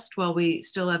addressed while we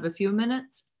still have a few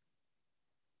minutes?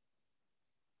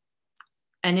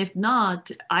 And if not,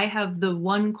 I have the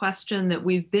one question that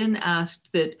we've been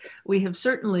asked that we have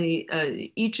certainly,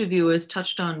 each of you has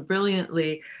touched on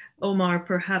brilliantly. Omar,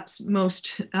 perhaps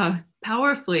most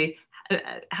powerfully,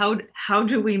 how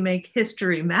do we make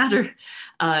history matter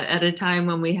at a time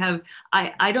when we have,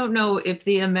 I don't know if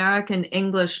the American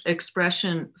English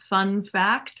expression fun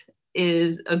fact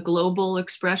is a global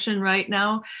expression right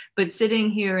now, but sitting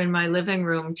here in my living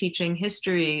room teaching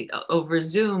history over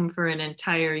Zoom for an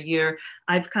entire year,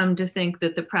 I've come to think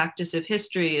that the practice of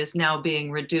history is now being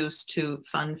reduced to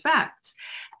fun facts.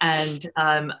 And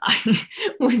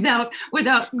without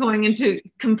going into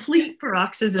complete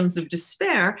paroxysms of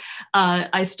despair,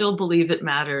 I still believe it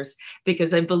matters,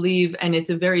 because I believe, and it's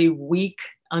a very weak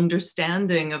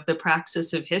understanding of the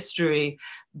praxis of history,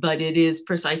 but it is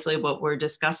precisely what we're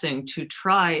discussing, to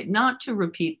try not to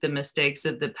repeat the mistakes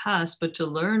of the past, but to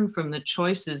learn from the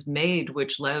choices made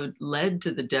which led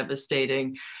to the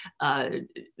devastating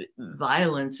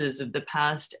violences of the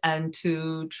past, and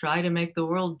to try to make the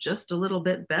world just a little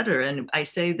bit better. And I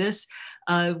say this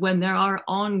when there are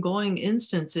ongoing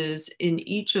instances in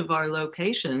each of our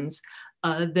locations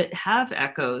that have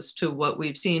echoes to what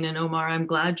we've seen. And Omar, I'm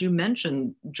glad you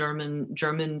mentioned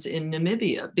Germans in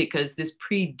Namibia, because this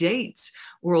predates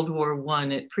World War I,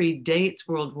 it predates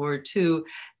World War II,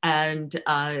 and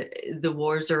the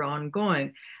wars are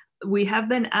ongoing. We have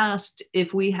been asked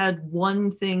if we had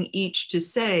one thing each to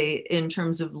say in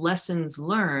terms of lessons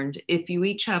learned, if you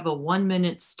each have a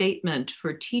 1-minute statement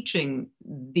for teaching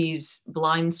these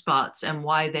blind spots and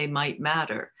why they might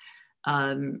matter.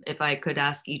 If I could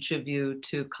ask each of you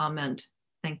to comment.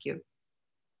 Thank you.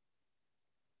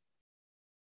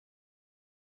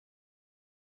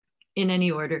 In any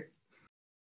order.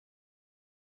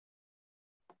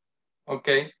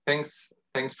 Okay, thanks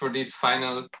for this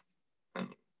final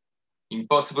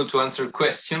impossible to answer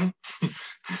question.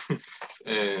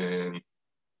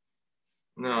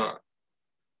 No,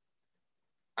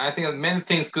 I think that many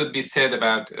things could be said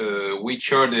about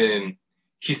which are the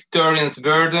historian's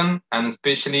burden, and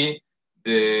especially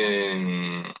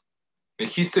the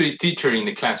history teacher in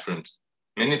the classrooms.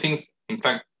 Many things, in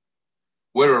fact,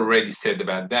 were already said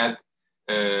about that.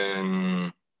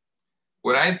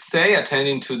 What I'd say,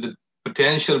 attending to the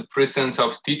potential presence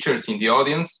of teachers in the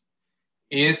audience,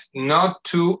 is not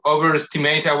to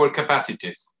overestimate our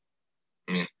capacities.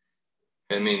 I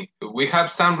mean, we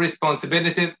have some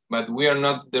responsibility, but we are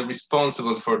not the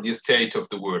responsible for the state of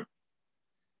the world.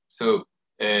 So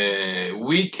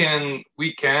we can,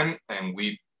 and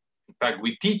in fact,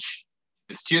 we teach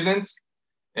the students,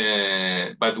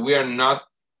 but we do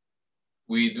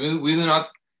not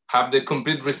have the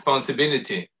complete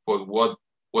responsibility for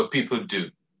what people do.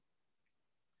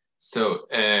 So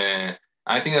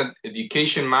I think that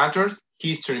education matters,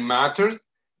 history matters,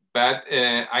 but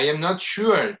I am not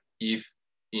sure if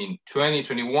in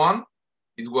 2021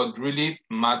 is what really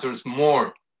matters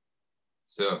more.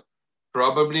 So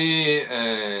probably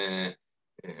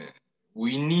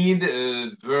we need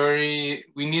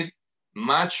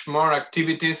much more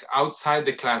activities outside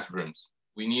the classrooms.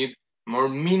 We need more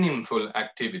meaningful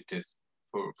activities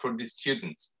for the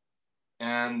students.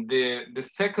 And the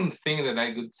second thing that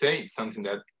I could say is something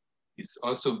that is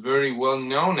also very well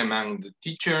known among the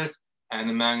teachers and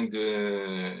among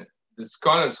the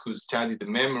scholars who study the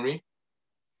memory,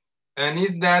 and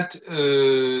is that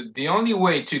the only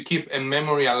way to keep a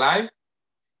memory alive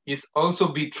is also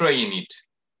betraying it.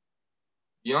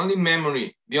 The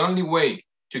only way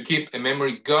to keep a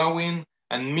memory going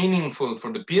and meaningful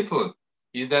for the people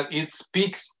is that it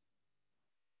speaks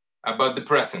about the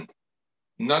present,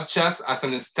 not just as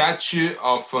a statue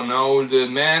of an old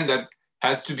man that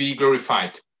has to be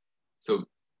glorified. So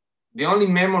the only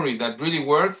memory that really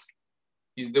works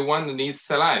is the one that is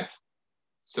alive.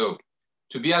 So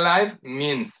to be alive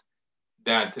means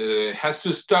that has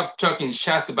to stop talking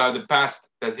just about the past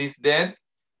that is dead,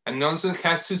 and also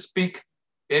has to speak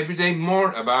every day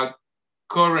more about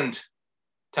current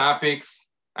topics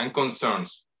and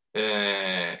concerns.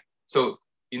 So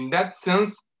in that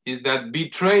sense, is that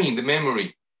betraying the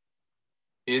memory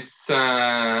is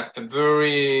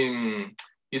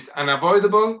is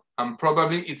unavoidable, and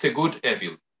probably it's a good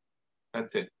evil.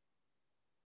 That's it.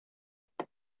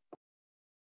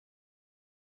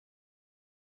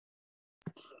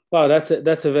 Wow,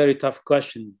 that's a very tough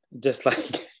question. Just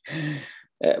like,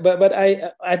 but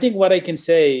I think what I can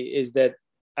say is that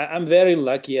I'm very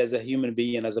lucky as a human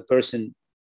being and as a person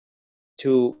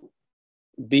to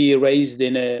be raised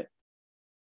in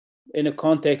a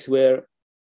context where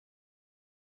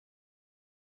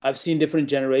I've seen different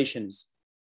generations,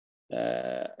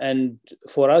 and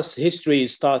for us, history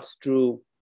is taught through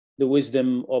the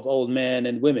wisdom of old men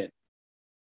and women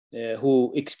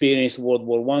who experienced World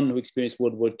War I, who experienced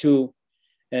World War II,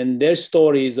 and their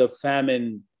stories of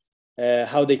famine,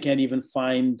 how they can't even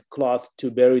find cloth to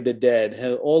bury the dead,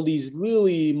 all these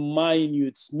really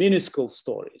minuscule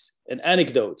stories and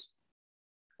anecdotes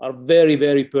are very,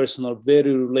 very personal,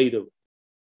 very relatable.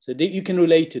 So you can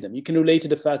relate to them. You can relate to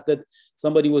the fact that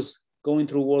somebody was going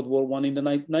through World War I in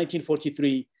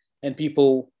 1943, and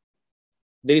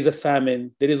there is a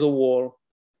famine, there is a war.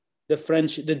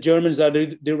 The Germans are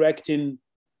directing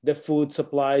the food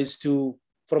supplies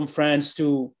from France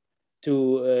to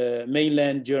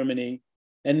mainland Germany,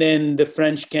 and then the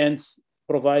French can't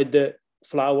provide the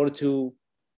flour to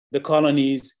the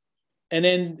colonies. And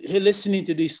then listening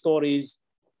to these stories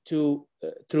through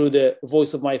the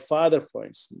voice of my father, for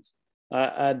instance,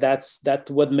 that's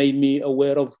what made me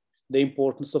aware of the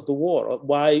importance of the war.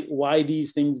 Why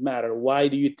these things matter? Why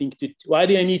do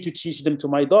I need to teach them to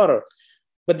my daughter?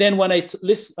 But then when I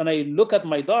look at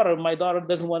my daughter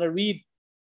doesn't want to read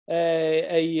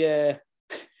a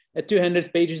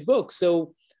 200 pages book.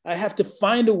 So I have to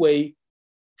find a way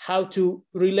how to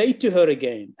relate to her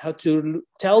again, how to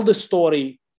tell the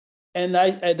story. And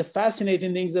the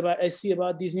fascinating things I see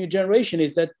about this new generation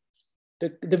is that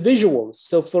the visuals.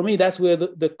 So for me, that's where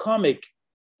the comic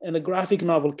and the graphic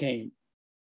novel came.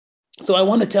 So I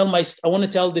want to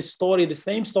tell this story, the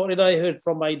same story that I heard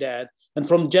from my dad and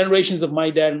from generations of my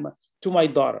dad to my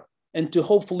daughter, and to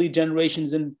hopefully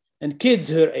generations and kids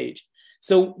her age.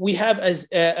 So we have, as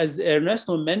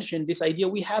Ernesto mentioned, this idea,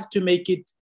 we have to make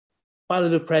it part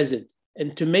of the present.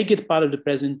 And to make it part of the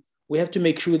present, we have to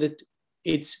make sure that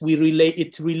it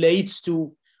relates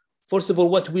to, first of all,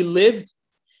 what we lived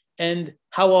and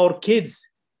how our kids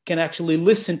can actually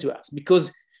listen to us,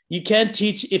 because you can't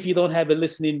teach if you don't have a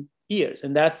listening ears.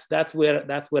 And that's where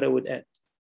I would end.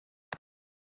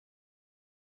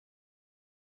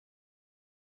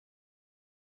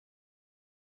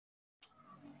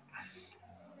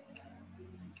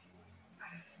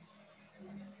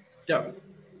 Yeah.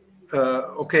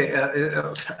 Okay.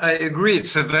 I agree.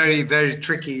 It's a very, very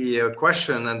tricky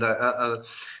question, and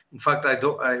in fact, I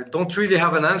don't really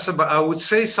have an answer. But I would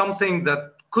say something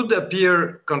that could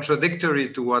appear contradictory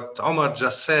to what Omar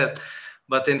just said.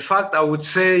 But in fact, I would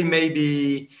say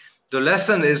maybe the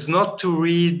lesson is not to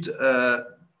read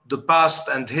the past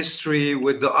and history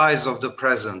with the eyes of the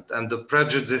present and the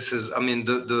prejudices. I mean,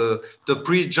 the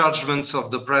prejudgments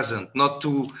of the present. Not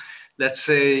to, let's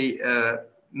say,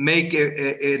 make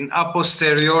an a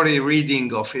posteriori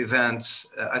reading of events.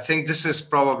 I think this is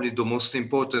probably the most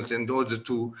important in order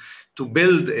to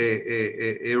build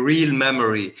a real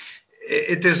memory.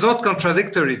 it is not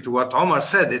contradictory to what Omar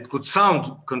said. It could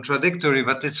sound contradictory,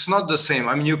 but it's not the same.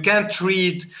 I mean, you can't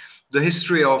read the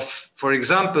history of, for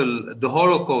example, the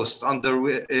Holocaust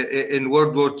in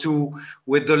World War II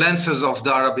with the lenses of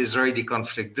the Arab-Israeli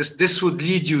conflict. This would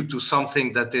lead you to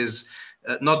something that is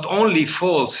not only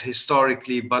false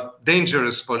historically, but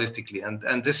dangerous politically.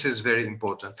 And this is very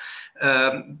important.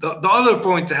 The other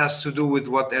point has to do with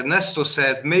what Ernesto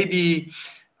said. Maybe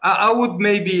I would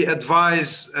maybe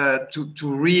advise to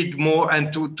read more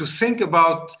and to think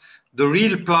about the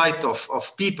real plight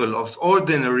of people, of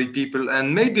ordinary people,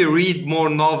 and maybe read more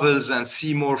novels and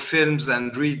see more films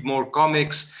and read more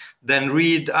comics than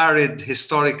read arid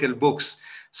historical books.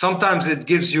 Sometimes it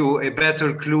gives you a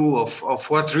better clue of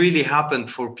what really happened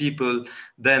for people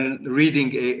than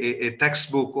reading a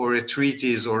textbook or a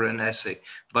treatise or an essay.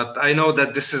 But I know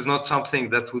that this is not something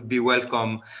that would be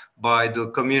welcome by the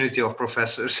community of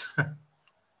professors.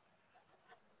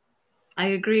 I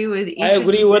agree with each. I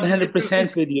agree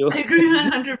 100% with you. I agree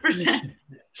 100%.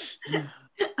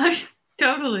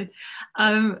 Totally.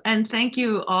 And thank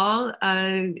you all.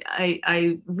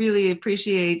 I really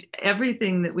appreciate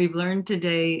everything that we've learned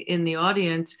today in the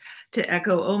audience. To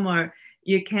echo Omar,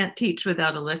 you can't teach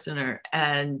without a listener.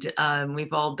 And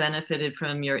we've all benefited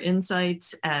from your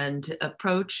insights and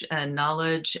approach and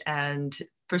knowledge and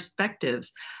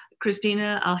perspectives.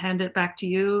 Christina, I'll hand it back to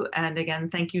you. And again,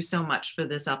 thank you so much for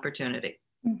this opportunity.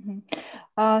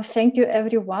 Mm-hmm. Thank you,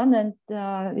 everyone, and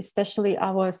especially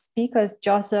our speakers,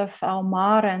 Joseph,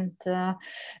 Omar, and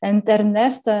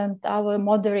Ernesto, and our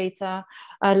moderator,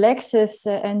 Alexis.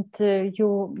 And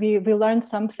we learned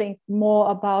something more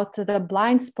about the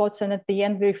blind spots. And at the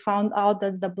end, we found out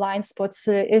that the blind spots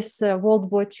is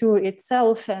World War II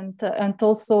itself. And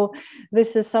also,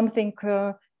 this is something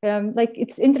like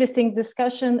it's interesting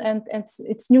discussion, and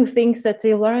it's new things that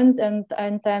we learned,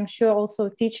 and I'm sure also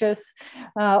teachers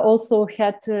also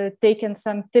had taken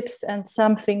some tips and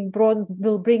something broad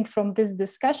will bring from this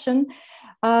discussion.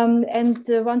 And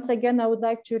once again, I would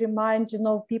like to remind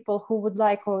people who would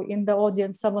like, or in the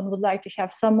audience someone would like to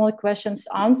have some more questions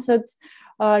answered.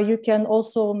 You can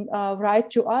also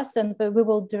write to us, and we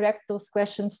will direct those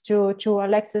questions to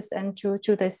Alexis and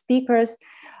to the speakers.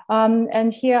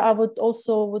 And here I would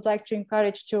like to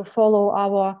encourage to follow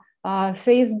our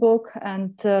Facebook,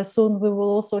 and soon we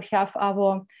will also have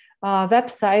our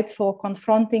website for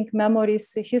Confronting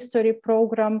Memories history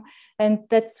program, and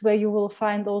that's where you will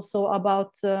find also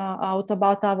about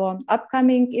our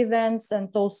upcoming events, and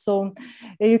also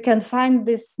you can find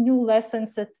these new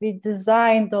lessons that we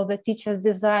designed, or the teachers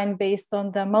designed, based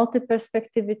on the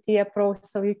multi-perspectivity approach.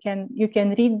 So you can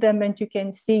read them, and you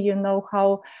can see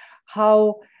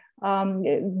how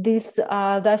these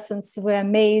lessons were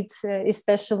made,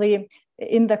 especially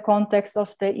in the context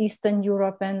of the Eastern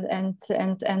Europe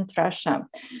and Russia.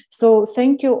 So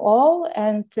thank you all,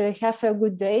 and have a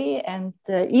good day and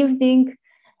evening,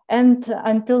 and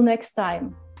until next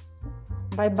time.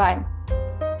 Bye-bye.